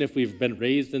assume, even if we've been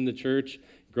raised in the church,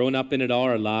 grown up in it all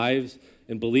our lives,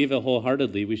 and believe it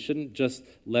wholeheartedly, we shouldn't just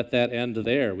let that end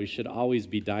there. We should always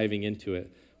be diving into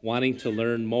it, wanting to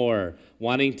learn more,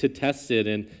 wanting to test it,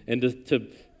 and to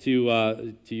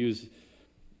use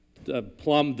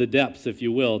plumb the depths, if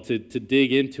you will, to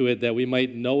dig into it that we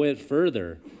might know it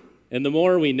further. And the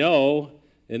more we know,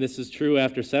 and this is true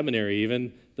after seminary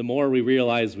even, the more we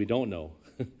realize we don't know.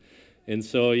 And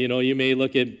so, you may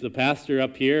look at the pastor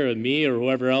up here and me or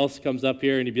whoever else comes up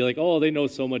here and you'd be like, oh, they know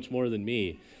so much more than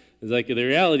me. It's like the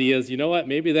reality is, you know what,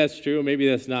 maybe that's true, maybe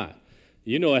that's not.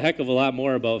 You know a heck of a lot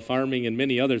more about farming and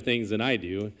many other things than I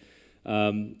do.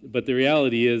 But the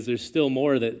reality is there's still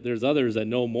more, there's others that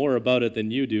know more about it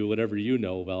than you do, whatever you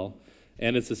know well.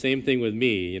 And it's the same thing with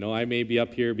me. I may be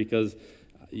up here because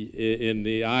in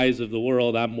the eyes of the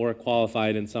world, I'm more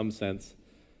qualified in some sense.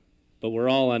 But we're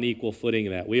all on equal footing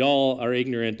in that. We all are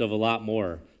ignorant of a lot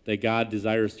more that God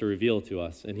desires to reveal to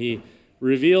us. And he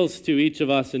reveals to each of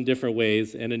us in different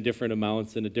ways and in different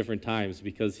amounts and at different times,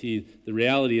 because the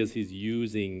reality is he's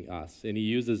using us, and he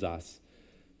uses us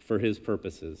for his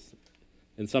purposes.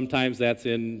 And sometimes that's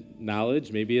in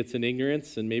knowledge, maybe it's in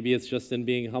ignorance, and maybe it's just in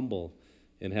being humble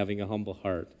and having a humble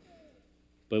heart.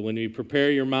 But when you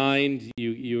prepare your mind,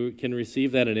 you can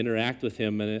receive that and interact with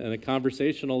him at a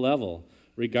conversational level,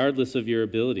 regardless of your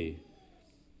ability.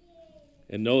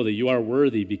 And know that you are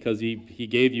worthy because he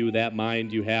gave you that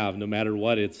mind you have, no matter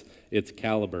what its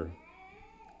caliber.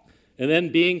 And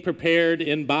then being prepared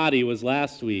in body was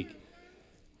last week.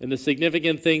 And the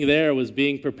significant thing there was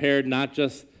being prepared not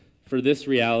just for this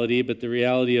reality, but the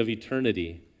reality of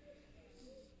eternity.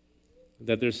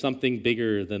 That there's something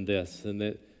bigger than this, and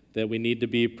that we need to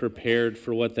be prepared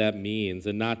for what that means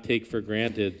and not take for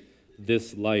granted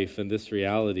this life and this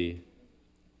reality.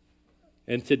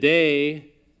 And today,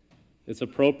 it's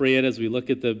appropriate as we look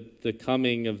at the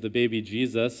coming of the baby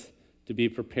Jesus to be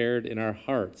prepared in our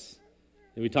hearts.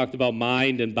 And we talked about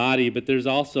mind and body, but there's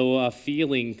also a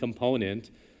feeling component.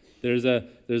 There's a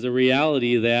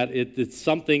reality that it's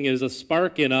something, is a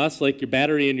spark in us, like your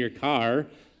battery in your car,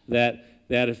 that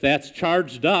if that's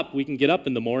charged up, we can get up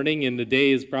in the morning and the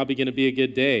day is probably going to be a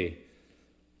good day.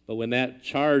 But when that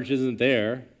charge isn't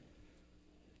there,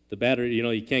 the battery,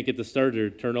 you can't get the starter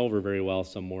to turn over very well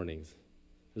some mornings.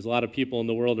 There's a lot of people in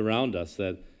the world around us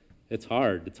that it's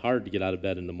hard. It's hard to get out of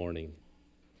bed in the morning.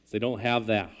 They don't have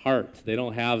that heart. They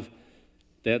don't have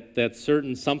that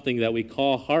certain something that we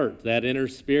call heart, that inner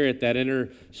spirit, that inner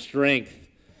strength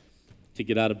to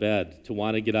get out of bed, to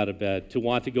want to get out of bed, to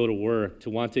want to go to work, to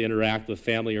want to interact with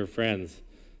family or friends.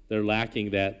 They're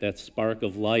lacking that spark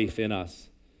of life in us.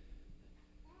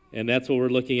 And that's what we're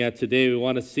looking at today. We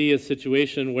want to see a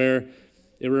situation where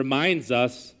it reminds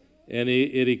us and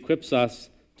it equips us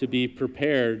to be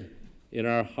prepared in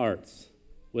our hearts,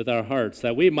 with our hearts,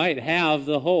 that we might have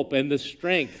the hope and the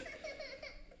strength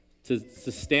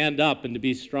to stand up and to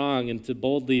be strong and to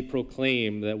boldly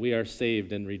proclaim that we are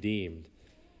saved and redeemed,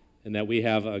 and that we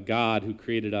have a God who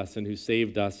created us and who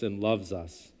saved us and loves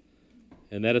us,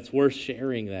 and that it's worth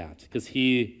sharing that because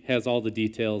he has all the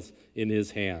details in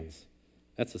his hands.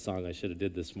 That's a song I should have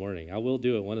did this morning. I will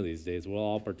do it one of these days. We'll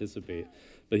all participate.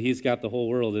 But he's got the whole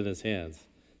world in his hands.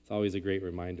 It's always a great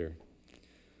reminder.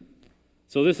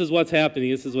 So this is what's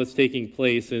happening. This is what's taking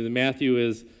place. And Matthew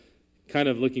is kind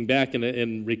of looking back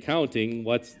and recounting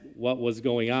what was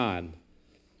going on.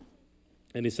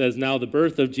 And he says, now the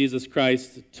birth of Jesus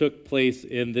Christ took place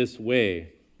in this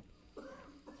way.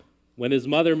 When his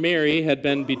mother Mary had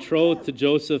been betrothed to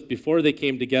Joseph before they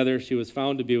came together, she was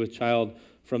found to be with child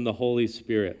from the Holy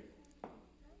Spirit.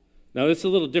 Now, this is a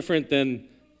little different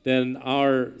than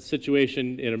our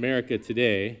situation in America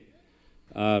today.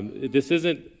 This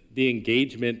isn't the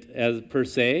engagement as per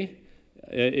se.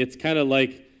 It's kind of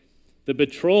like the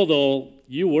betrothal.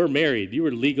 You were married. You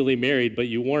were legally married, but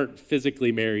you weren't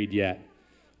physically married yet.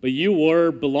 But you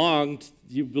belonged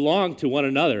to one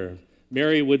another.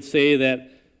 Mary would say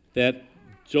that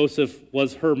Joseph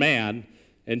was her man,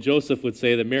 and Joseph would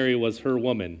say that Mary was her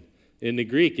woman. In the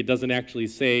Greek, it doesn't actually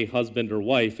say husband or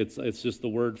wife. It's just the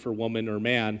word for woman or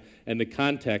man, and the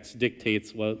context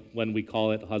dictates when we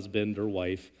call it husband or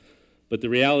wife. But the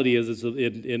reality is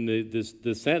in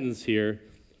this sentence here,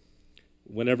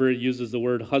 whenever it uses the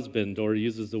word husband or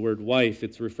uses the word wife,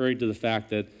 it's referring to the fact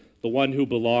that the one who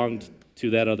belonged to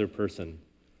that other person.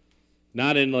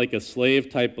 Not in like a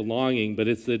slave-type belonging, but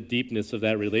it's the deepness of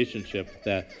that relationship,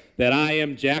 that I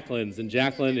am Jacqueline's and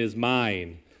Jacqueline is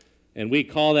mine. And we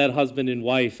call that husband and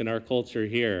wife in our culture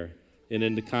here and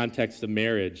in the context of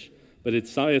marriage. But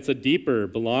it's a deeper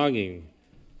belonging.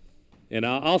 And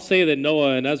I'll say that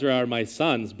Noah and Ezra are my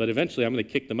sons, but eventually I'm going to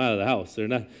kick them out of the house. They're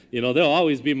not, they'll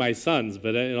always be my sons,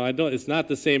 but it's not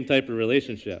the same type of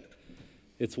relationship.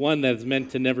 It's one that's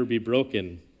meant to never be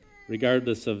broken,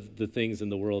 regardless of the things in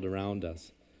the world around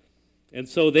us. And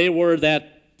so they were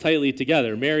that tightly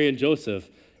together, Mary and Joseph.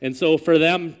 And so for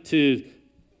them to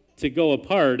go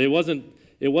apart, it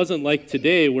wasn't like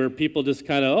today where people just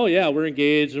kind of, oh yeah, we're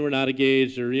engaged and we're not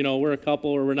engaged, or we're a couple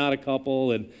or we're not a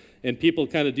couple, and people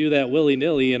kind of do that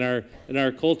willy-nilly in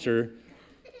our culture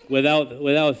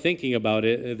without thinking about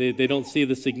it. They don't see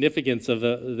the significance of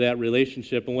that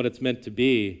relationship and what it's meant to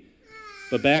be.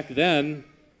 But back then,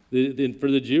 for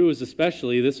the Jews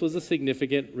especially, this was a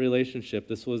significant relationship.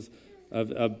 This was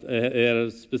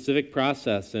a specific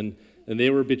process, and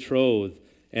they were betrothed.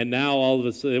 And now all of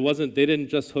a sudden, they didn't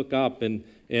just hook up, and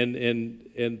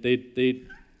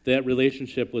that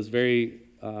relationship was very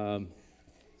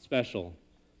special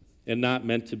and not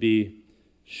meant to be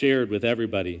shared with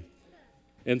everybody.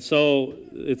 And so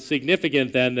it's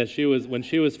significant then that when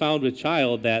she was found with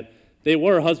child, that they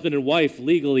were husband and wife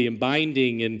legally and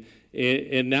binding,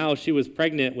 and now she was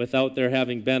pregnant without there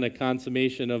having been a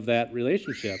consummation of that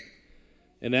relationship.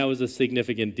 And that was a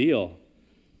significant deal.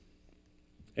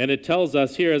 And it tells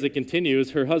us here as it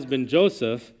continues, her husband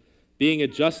Joseph, being a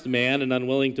just man and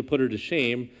unwilling to put her to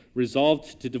shame,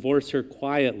 resolved to divorce her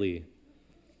quietly.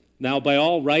 Now, by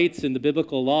all rights in the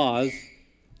biblical laws,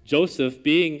 Joseph,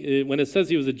 when it says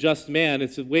he was a just man,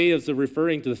 it's a way of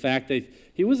referring to the fact that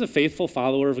he was a faithful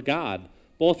follower of God.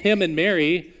 Both him and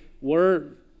Mary were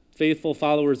faithful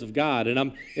followers of God. And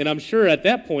I'm sure at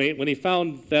that point, when he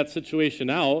found that situation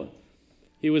out,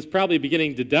 he was probably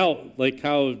beginning to doubt like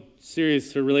how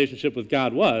serious her relationship with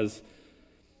God was.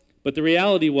 But the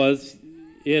reality was,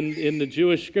 in the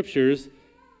Jewish scriptures,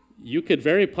 you could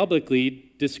very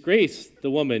publicly disgrace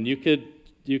the woman. You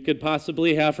could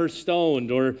possibly have her stoned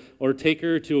or take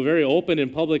her to a very open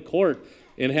and public court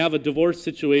and have a divorce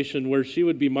situation where she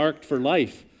would be marked for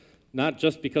life, not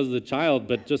just because of the child,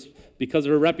 but just because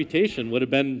her reputation would have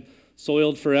been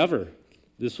soiled forever.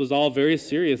 This was all very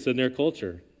serious in their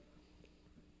culture.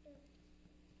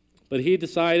 But he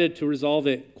decided to resolve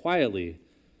it quietly.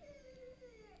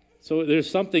 So there's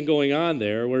something going on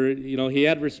there where, he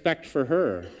had respect for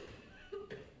her.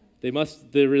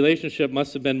 The relationship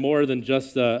must have been more than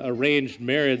just an arranged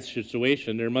marriage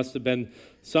situation. There must have been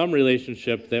some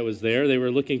relationship that was there. They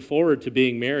were looking forward to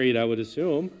being married, I would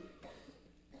assume.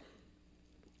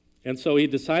 And so he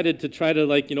decided to try to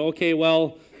okay,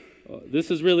 well,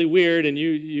 this is really weird, and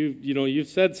you've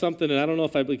said something, and I don't know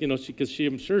if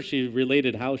I'm sure she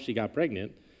related how she got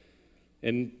pregnant.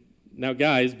 And now,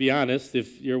 guys, be honest.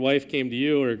 If your wife came to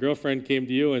you or a girlfriend came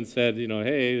to you and said,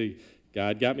 hey,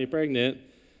 God got me pregnant,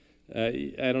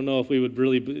 I don't know if we would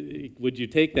really. Would you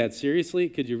take that seriously?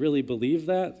 Could you really believe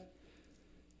that?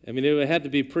 I mean, it had to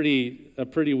be a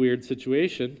pretty weird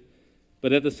situation.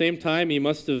 But at the same time, he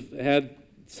must have had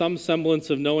some semblance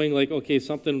of knowing, okay,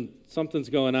 something's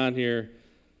going on here.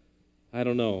 I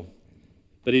don't know.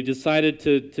 But he decided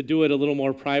to do it a little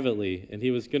more privately, and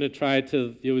he was trying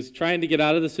to get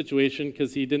out of the situation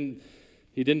because he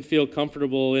didn't feel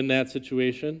comfortable in that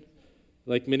situation,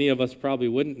 like many of us probably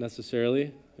wouldn't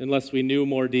necessarily, unless we knew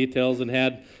more details and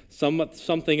had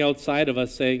something outside of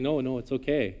us saying, no, it's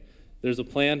okay. There's a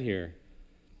plan here.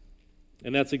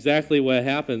 And that's exactly what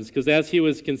happens, because as he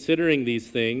was considering these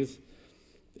things,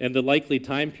 and the likely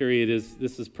time period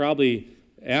this is probably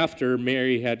after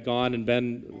Mary had gone and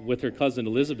been with her cousin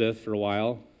Elizabeth for a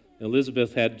while.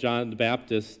 Elizabeth had John the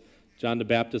Baptist. John the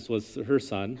Baptist was her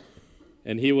son,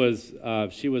 and she was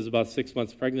about 6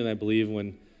 months pregnant, I believe,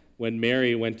 when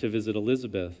Mary went to visit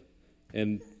Elizabeth,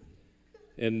 and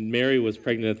Mary was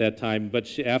pregnant at that time. But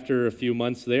after a few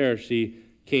months there, she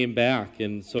came back.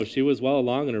 And so she was well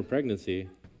along in her pregnancy.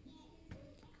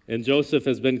 And Joseph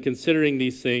has been considering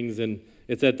these things, and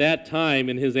it's at that time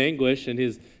in his anguish and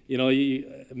his,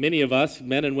 many of us,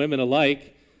 men and women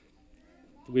alike,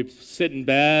 we sit in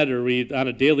bed or we, on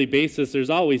a daily basis, there's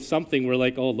always something we're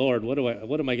like, oh Lord, what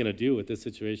am I going to do with this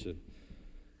situation?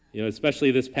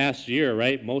 Especially this past year,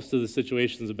 right? Most of the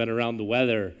situations have been around the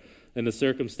weather and the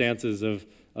circumstances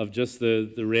of just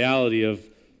the reality of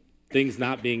things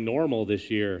not being normal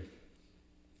this year.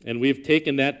 And we've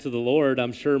taken that to the Lord,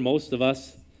 I'm sure most of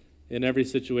us, in every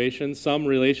situation, some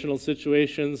relational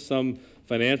situations, some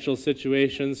financial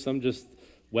situations, some just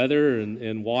weather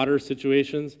and water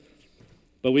situations.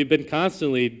 But we've been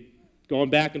constantly going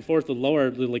back and forth with the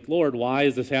Lord, like, Lord, why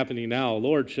is this happening now?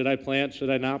 Lord, should I plant? Should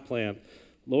I not plant?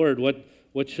 Lord,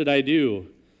 what should I do?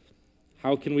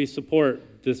 How can we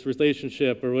support this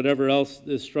relationship or whatever else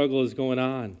this struggle is going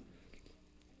on?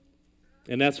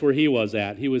 And that's where he was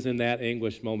at. He was in that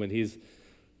anguish moment.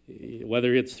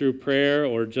 Whether it's through prayer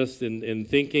or just in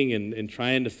thinking and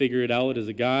trying to figure it out as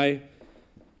a guy.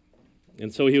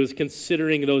 And so he was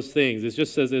considering those things. It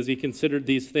just says as he considered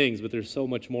these things, but there's so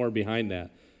much more behind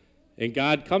that. And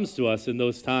God comes to us in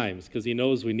those times because he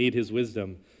knows we need his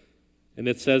wisdom. And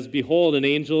it says, behold, an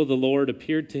angel of the Lord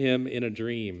appeared to him in a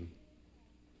dream.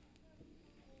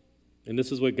 And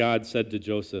this is what God said to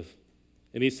Joseph.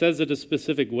 And he says it a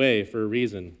specific way for a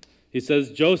reason. He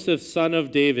says, Joseph, son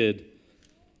of David,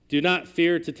 do not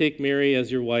fear to take Mary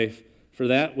as your wife, for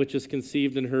that which is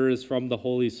conceived in her is from the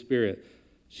Holy Spirit.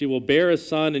 She will bear a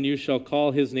son, and you shall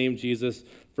call his name Jesus,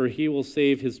 for he will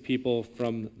save his people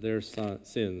from their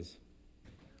sins.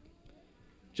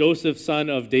 Joseph, son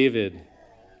of David.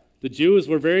 The Jews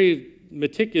were very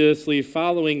meticulously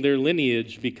following their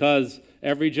lineage because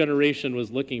every generation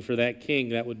was looking for that king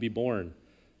that would be born.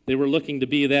 They were looking to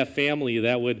be that family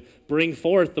that would bring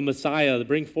forth the Messiah,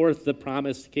 bring forth the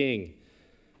promised king.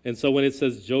 And so when it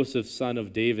says Joseph, son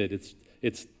of David,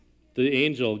 it's the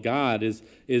angel, God,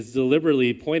 is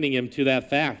deliberately pointing him to that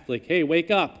fact. Like, hey,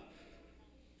 wake up.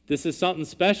 This is something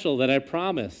special that I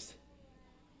promised.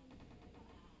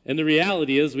 And the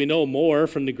reality is, we know more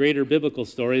from the greater biblical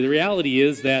story. The reality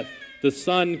is that the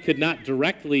son could not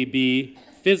directly be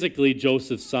physically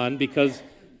Joseph's son because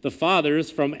the fathers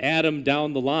from Adam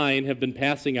down the line have been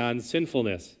passing on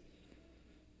sinfulness.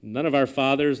 None of our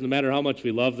fathers, no matter how much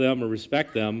we love them or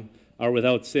respect them, are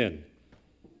without sin.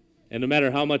 And no matter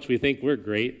how much we think we're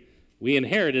great, we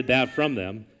inherited that from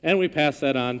them, and we pass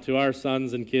that on to our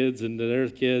sons and kids and to their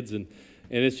kids, and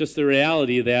it's just the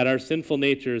reality that our sinful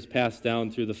nature is passed down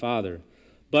through the Father.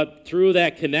 But through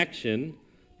that connection,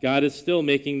 God is still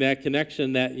making that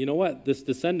connection that, you know what, this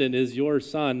descendant is your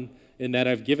son, in that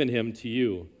I've given him to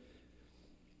you.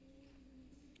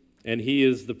 And he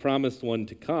is the promised one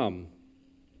to come.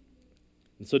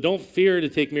 And so don't fear to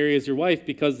take Mary as your wife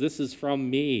because this is from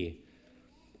me.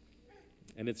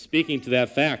 And it's speaking to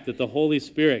that fact that the Holy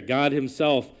Spirit, God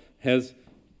himself, has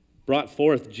brought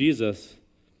forth Jesus,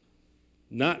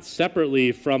 not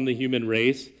separately from the human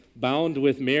race, bound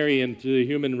with Mary into the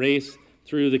human race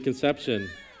through the conception,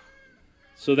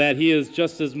 so that he is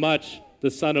just as much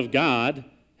the Son of God,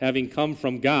 having come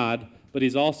from God, but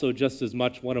he's also just as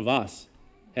much one of us,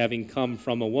 having come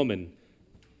from a woman.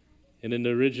 And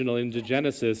into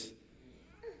Genesis,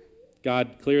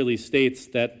 God clearly states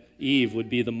that Eve would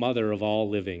be the mother of all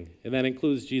living, and that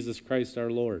includes Jesus Christ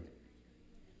our Lord.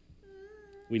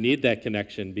 We need that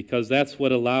connection because that's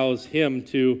what allows him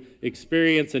to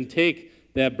experience and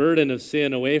take that burden of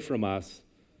sin away from us,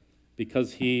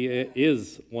 because he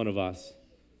is one of us.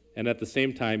 And at the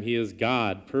same time, he is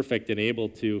God, perfect and able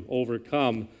to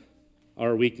overcome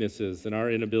our weaknesses and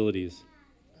our inabilities.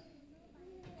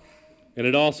 And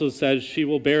it also says, she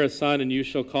will bear a son, and you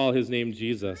shall call his name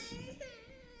Jesus.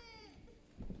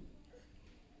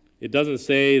 It doesn't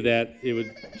say that it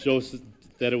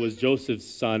was Joseph's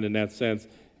son in that sense,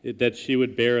 that she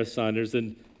would bear a son. There's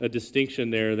a distinction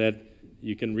there that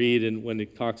you can read when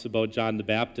it talks about John the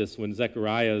Baptist, when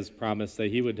Zechariah is promised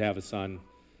that he would have a son.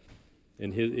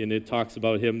 And it talks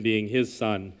about him being his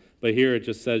son. But here it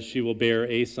just says she will bear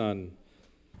a son.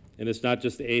 And it's not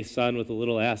just a son with a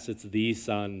little s, it's the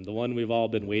son, the one we've all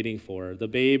been waiting for, the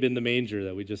babe in the manger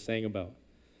that we just sang about.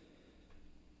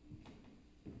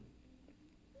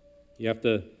 You have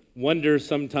to wonder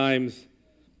sometimes,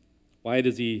 why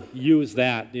does he use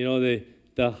that? You know,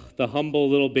 the humble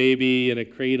little baby in a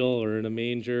cradle or in a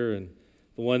manger, and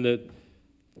the one that,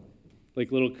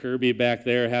 like little Kirby back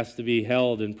there, has to be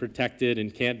held and protected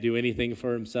and can't do anything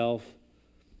for himself.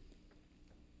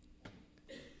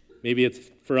 Maybe it's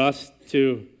for us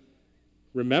to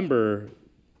remember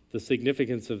the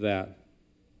significance of that.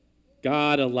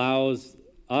 God allows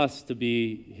us to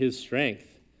be his strength.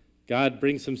 God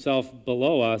brings himself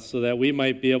below us so that we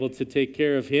might be able to take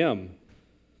care of him.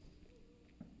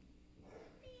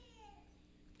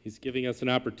 He's giving us an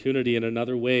opportunity in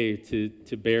another way to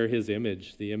bear his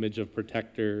image, the image of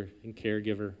protector and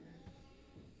caregiver.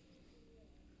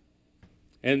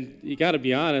 And you got to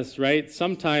be honest, right?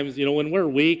 Sometimes, when we're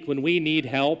weak, when we need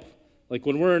help, like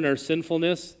when we're in our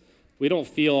sinfulness, we don't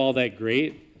feel all that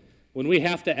great. When we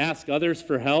have to ask others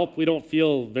for help, we don't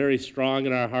feel very strong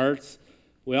in our hearts.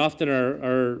 We often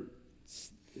are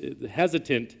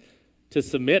hesitant to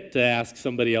submit to ask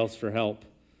somebody else for help.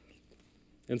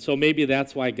 And so maybe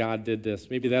that's why God did this.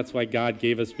 Maybe that's why God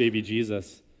gave us baby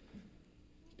Jesus.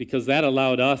 Because that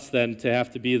allowed us then to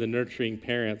have to be the nurturing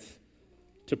parents,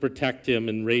 to protect him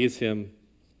and raise him.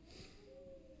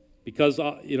 Because,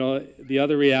 the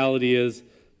other reality is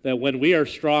that when we are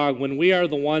strong, when we are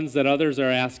the ones that others are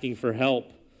asking for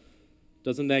help,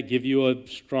 doesn't that give you a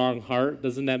strong heart?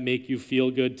 Doesn't that make you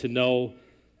feel good to know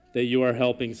that you are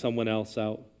helping someone else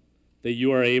out? That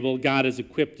you are able, God has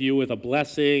equipped you with a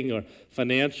blessing or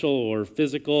financial or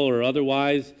physical or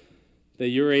otherwise, that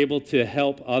you're able to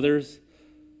help others.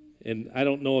 And I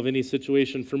don't know of any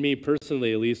situation, for me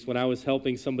personally at least, when I was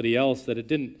helping somebody else, that it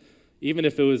didn't, even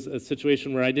if it was a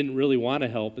situation where I didn't really want to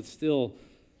help, it still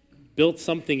built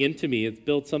something into me. It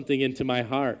built something into my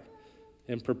heart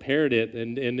and prepared it,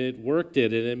 and it worked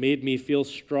it, and it made me feel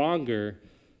stronger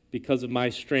because of my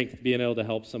strength being able to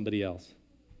help somebody else.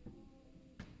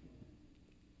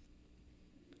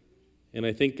 And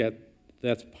I think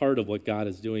that's part of what God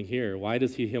is doing here. Why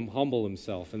does he humble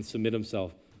himself and submit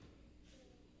himself?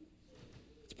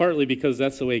 It's partly because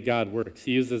that's the way God works.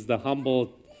 He uses the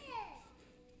humble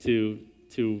to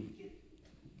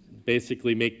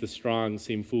basically make the strong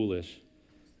seem foolish.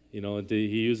 He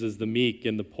uses the meek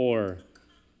and the poor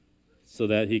so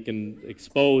that he can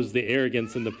expose the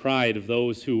arrogance and the pride of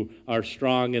those who are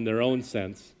strong in their own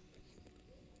sense.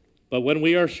 But when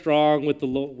we are strong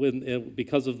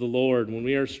because of the Lord, when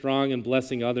we are strong in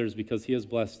blessing others because he has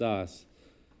blessed us,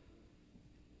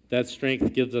 that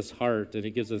strength gives us heart and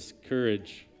it gives us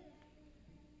courage.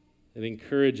 It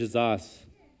encourages us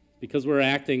because we're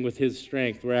acting with his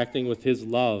strength. We're acting with his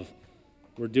love.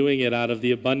 We're doing it out of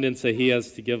the abundance that he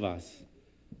has to give us.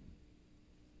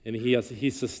 And he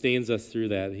sustains us through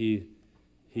that.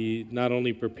 He not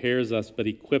only prepares us, but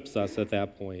equips us at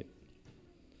that point.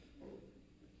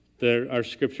 Our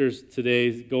scriptures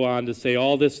today go on to say,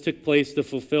 all this took place to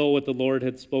fulfill what the Lord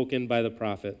had spoken by the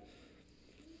prophet.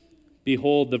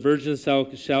 Behold, the virgin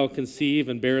shall conceive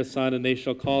and bear a son, and they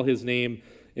shall call his name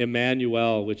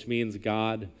Emmanuel, which means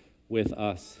God with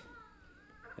us.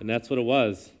 And that's what it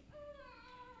was.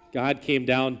 God came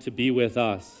down to be with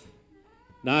us,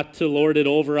 not to lord it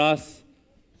over us,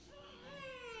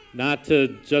 not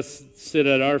to just sit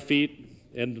at our feet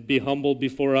and be humbled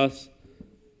before us,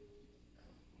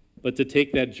 but to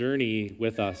take that journey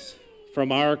with us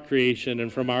from our creation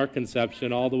and from our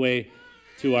conception all the way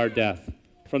to our death.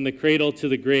 From the cradle to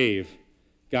the grave,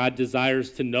 God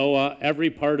desires to know every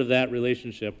part of that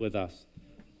relationship with us.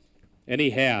 And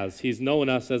he has. He's known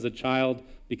us as a child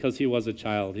because he was a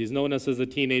child. He's known us as a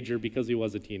teenager because he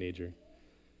was a teenager.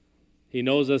 He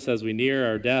knows us as we near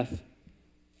our death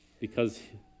because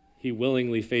he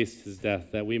willingly faced his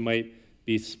death, that we might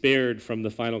be spared from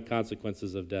the final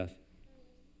consequences of death.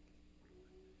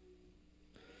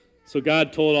 So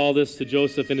God told all this to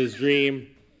Joseph in his dream.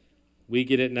 We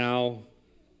get it now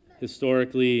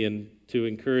historically, and to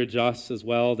encourage us as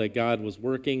well that God was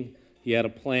working. He had a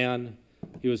plan.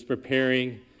 He was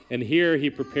preparing. And here he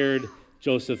prepared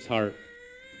Joseph's heart.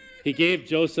 He gave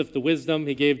Joseph the wisdom.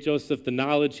 He gave Joseph the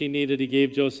knowledge he needed. He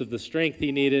gave Joseph the strength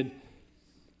he needed.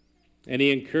 And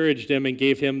he encouraged him and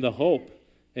gave him the hope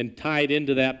and tied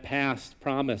into that past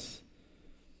promise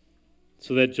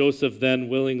so that Joseph then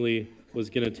willingly was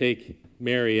going to take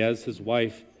Mary as his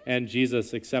wife and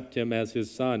Jesus accept him as his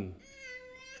son.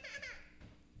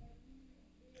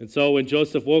 And so when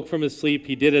Joseph woke from his sleep,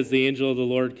 he did as the angel of the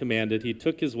Lord commanded. He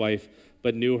took his wife,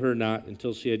 but knew her not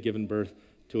until she had given birth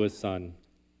to a son.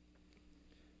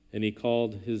 And he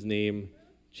called his name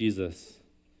Jesus.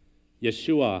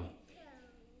 Yeshua,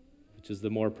 which is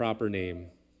the more proper name.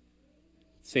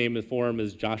 Same form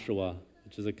as Joshua,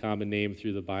 which is a common name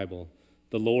through the Bible.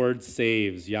 The Lord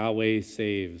saves, Yahweh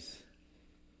saves.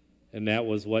 And that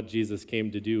was what Jesus came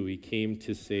to do. He came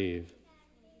to save.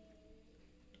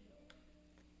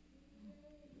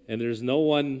 And there's no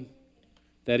one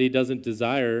that he doesn't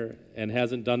desire and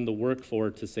hasn't done the work for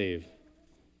to save.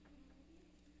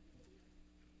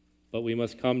 But we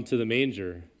must come to the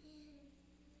manger.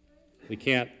 We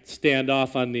can't stand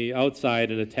off on the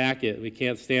outside and attack it. We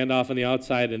can't stand off on the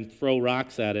outside and throw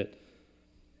rocks at it.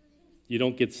 You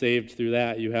don't get saved through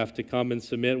that. You have to come and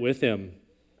submit with him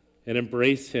and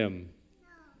embrace him,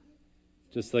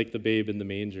 just like the babe in the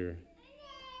manger.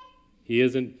 He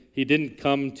didn't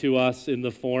come to us in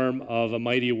the form of a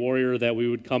mighty warrior that we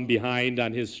would come behind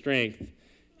on his strength.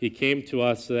 He came to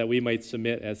us so that we might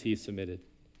submit as he submitted.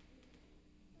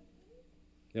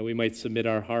 That we might submit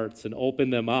our hearts and open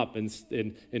them up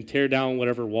and tear down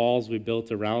whatever walls we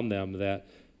built around them that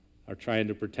are trying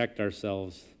to protect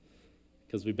ourselves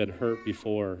because we've been hurt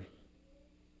before.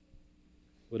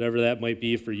 Whatever that might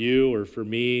be for you or for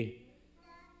me,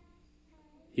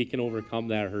 he can overcome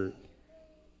that hurt.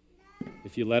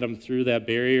 If you let him through that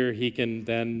barrier, he can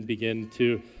then begin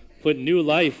to put new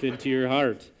life into your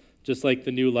heart, just like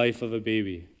the new life of a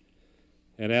baby.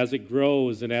 And as it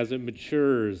grows and as it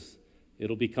matures,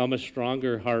 it'll become a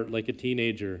stronger heart like a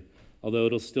teenager, although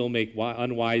it'll still make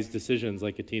unwise decisions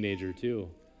like a teenager too,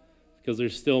 because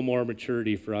there's still more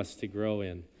maturity for us to grow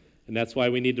in. And that's why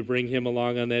we need to bring him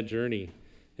along on that journey.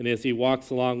 And as he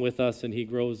walks along with us and he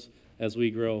grows as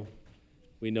we grow,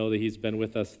 we know that he's been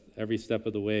with us every step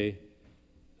of the way,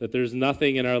 that there's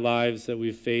nothing in our lives that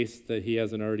we've faced that he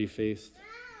hasn't already faced.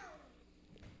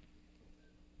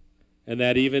 And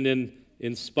that even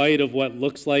in spite of what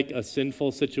looks like a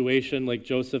sinful situation, like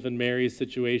Joseph and Mary's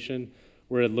situation,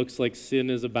 where it looks like sin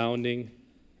is abounding,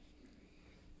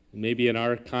 maybe in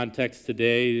our context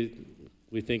today,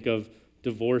 we think of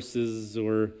divorces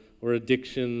or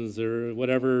addictions or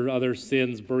whatever other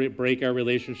sins break our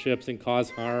relationships and cause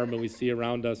harm and we see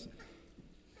around us.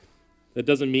 That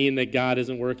doesn't mean that God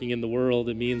isn't working in the world.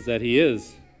 It means that he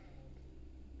is.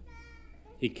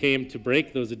 He came to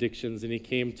break those addictions, and he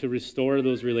came to restore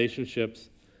those relationships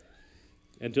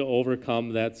and to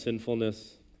overcome that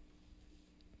sinfulness.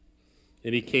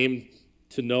 And he came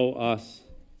to know us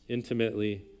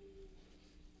intimately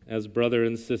as brother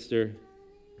and sister,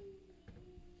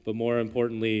 but more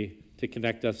importantly, to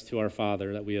connect us to our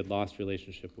Father that we had lost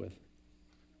relationship with.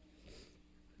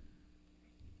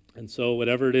 And so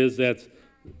whatever it is that's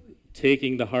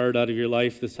taking the heart out of your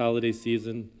life this holiday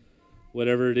season,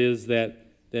 whatever it is that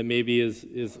maybe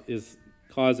is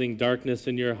causing darkness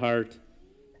in your heart,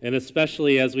 and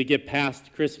especially as we get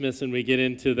past Christmas and we get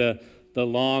into the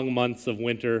long months of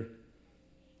winter,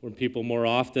 when people more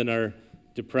often are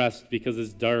depressed because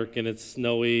it's dark and it's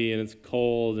snowy and it's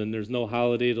cold and there's no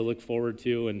holiday to look forward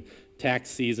to and tax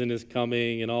season is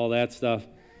coming and all that stuff.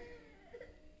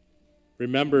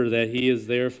 Remember that he is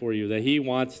there for you, that he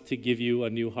wants to give you a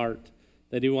new heart,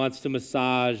 that he wants to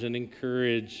massage and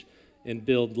encourage and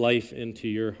build life into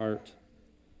your heart.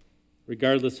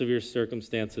 Regardless of your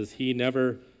circumstances, he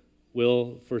never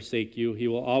will forsake you. He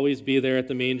will always be there at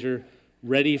the manger,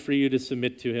 ready for you to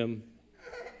submit to him,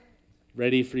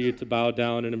 ready for you to bow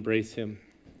down and embrace him,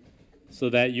 so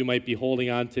that you might be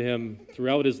holding on to him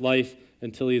throughout his life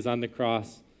until he's on the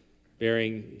cross,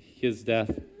 bearing his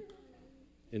death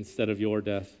instead of your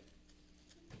death.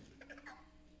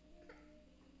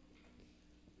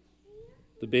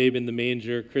 The babe in the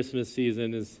manger Christmas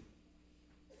season is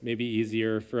maybe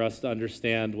easier for us to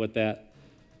understand what that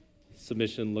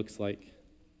submission looks like,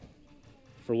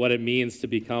 for what it means to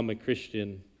become a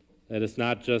Christian. That it's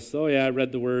not just, oh yeah, I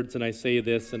read the words and I say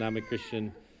this and I'm a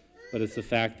Christian, but it's the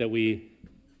fact that we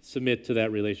submit to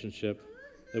that relationship,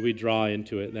 that we draw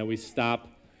into it, and that we stop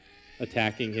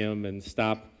attacking him and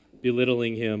stop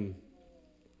belittling him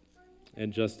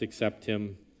and just accept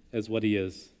him as what he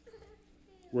is,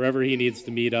 wherever he needs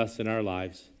to meet us in our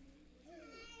lives.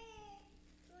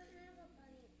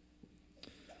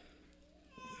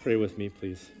 Pray with me,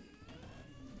 please.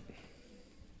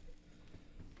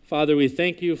 Father, we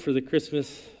thank you for the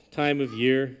Christmas time of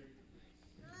year.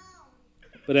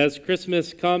 But as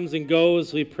Christmas comes and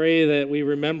goes, we pray that we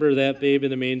remember that babe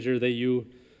in the manger, that you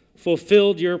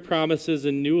fulfilled your promises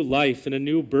in new life and a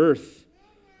new birth,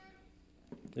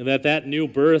 and that new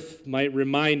birth might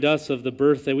remind us of the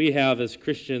birth that we have as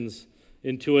Christians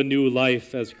into a new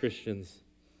life as Christians.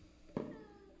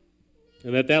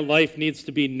 And that life needs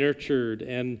to be nurtured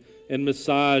and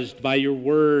massaged by your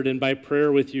word and by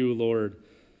prayer with you, Lord.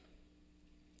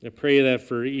 I pray that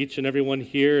for each and every one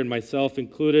here, and myself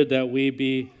included, that we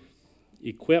be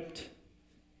equipped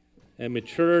and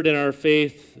matured in our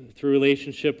faith through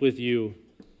relationship with you,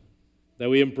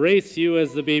 that we embrace you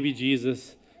as the baby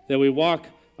Jesus, that we walk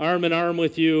arm in arm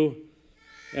with you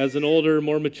as an older,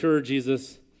 more mature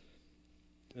Jesus,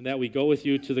 and that we go with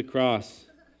you to the cross,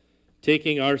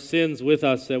 taking our sins with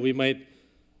us, that we might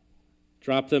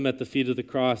drop them at the feet of the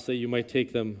cross, that you might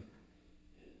take them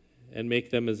and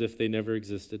make them as if they never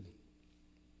existed.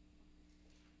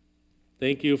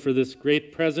 Thank you for this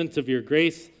great present of your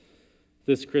grace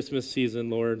this Christmas season,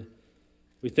 Lord.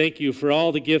 We thank you for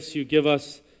all the gifts you give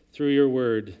us through your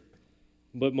word.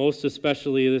 But most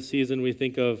especially this season, we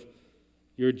think of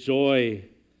your joy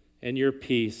and your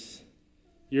peace,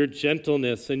 your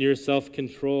gentleness and your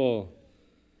self-control,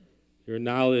 your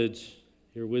knowledge,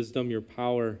 your wisdom, your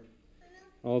power.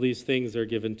 All these things are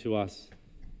given to us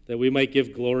that we might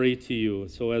give glory to you.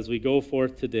 So as we go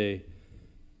forth today,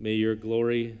 may your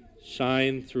glory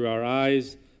shine through our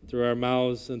eyes, through our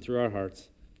mouths, and through our hearts.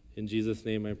 In Jesus'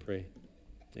 name I pray.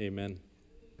 Amen.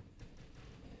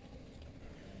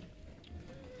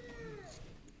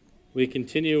 We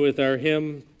continue with our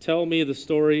hymn, Tell Me the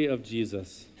Story of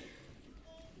Jesus.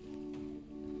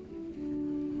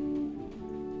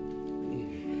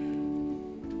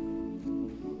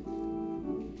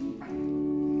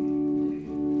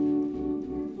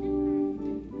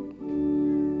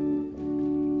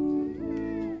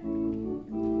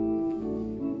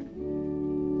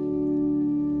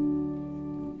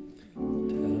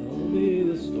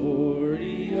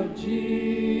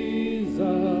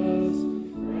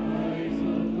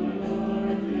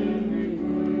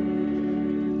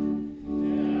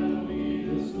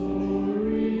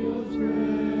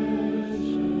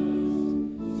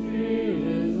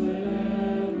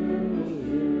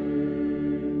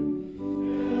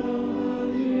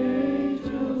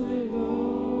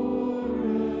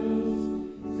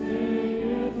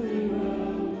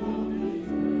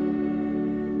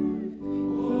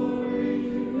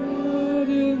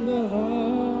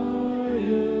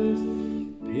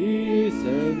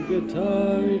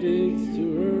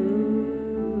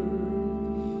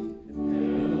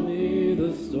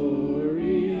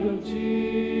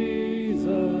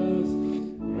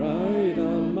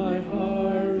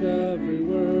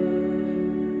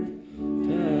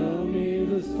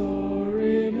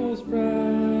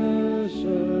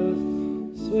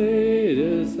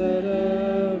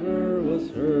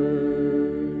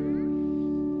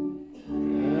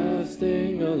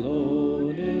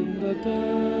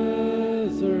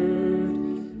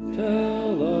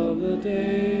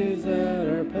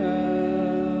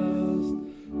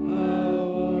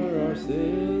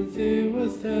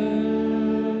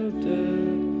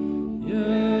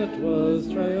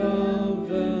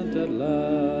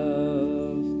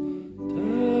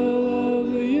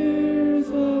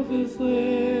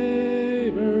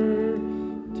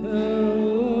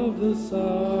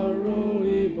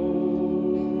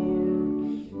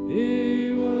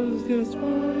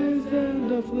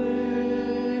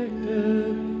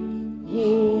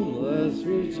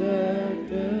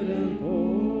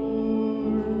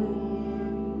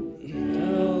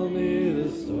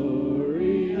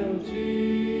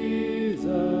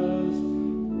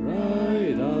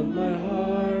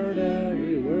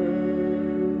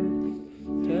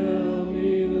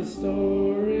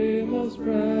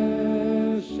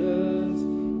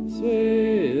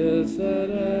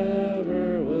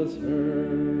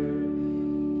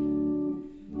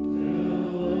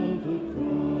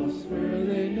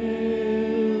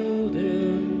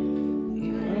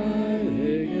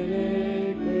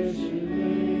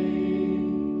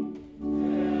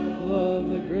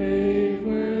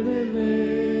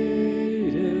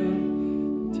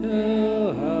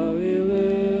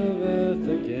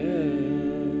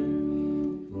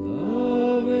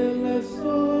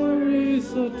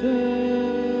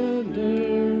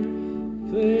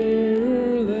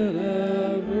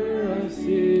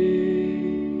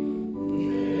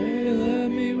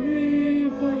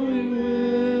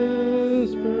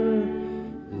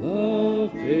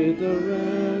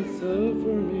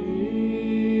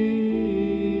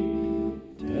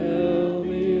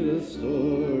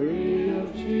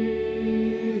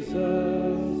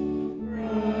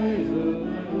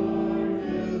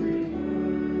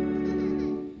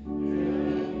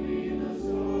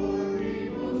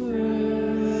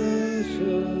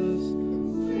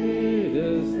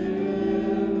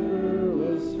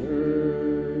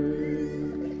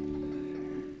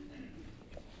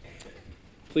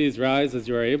 Please rise as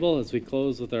you are able as we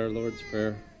close with our Lord's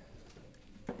Prayer.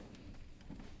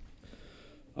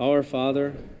 Our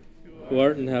Father, who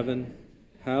art in heaven,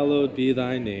 hallowed be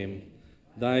thy name.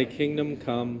 Thy kingdom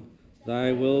come,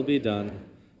 thy will be done,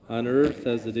 on earth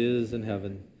as it is in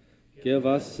heaven. Give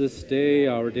us this day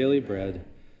our daily bread,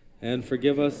 and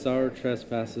forgive us our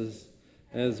trespasses,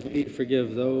 as we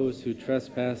forgive those who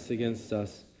trespass against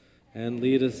us. And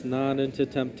lead us not into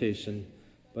temptation,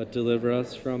 but deliver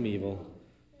us from evil.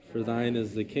 For thine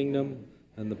is the kingdom,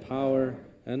 and the power,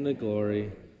 and the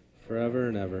glory, forever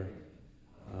and ever.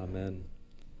 Amen.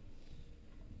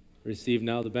 Receive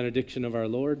now the benediction of our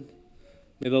Lord.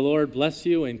 May the Lord bless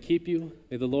you and keep you.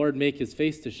 May the Lord make his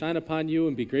face to shine upon you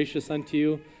and be gracious unto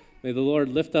you. May the Lord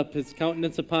lift up his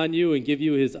countenance upon you and give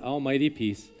you his almighty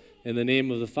peace. In the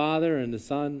name of the Father, and the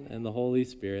Son, and the Holy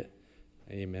Spirit.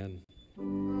 Amen.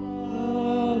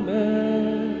 Amen.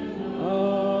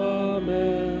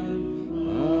 Amen.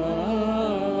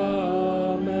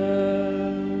 Amen.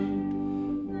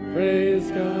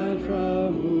 Praise God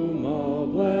from whom all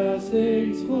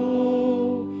blessings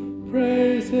flow.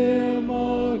 Praise him,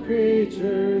 all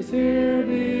creatures here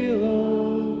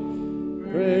below.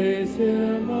 Praise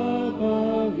him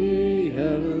above, ye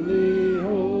heavenly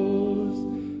hosts.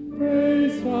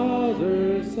 Praise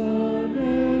Father, Son,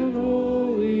 and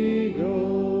Holy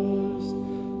Ghost.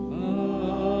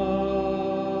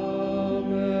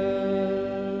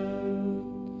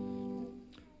 Amen.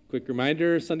 Quick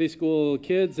reminder, Sunday school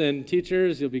kids and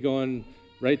teachers, you'll be going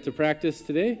right to practice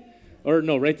today. Or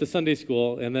no, right to Sunday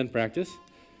school and then practice.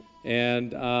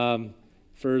 And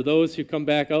for those who come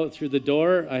back out through the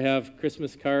door, I have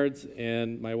Christmas cards,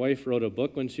 and my wife wrote a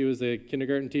book when she was a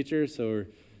kindergarten teacher, so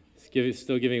we're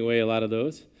still giving away a lot of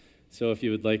those. So if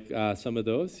you would like some of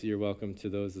those, you're welcome to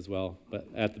those as well, but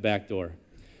at the back door.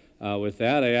 With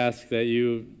that, I ask that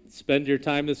you spend your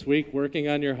time this week working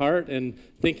on your heart and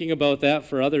thinking about that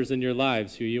for others in your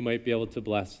lives who you might be able to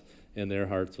bless in their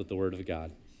hearts with the Word of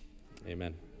God.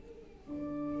 Amen.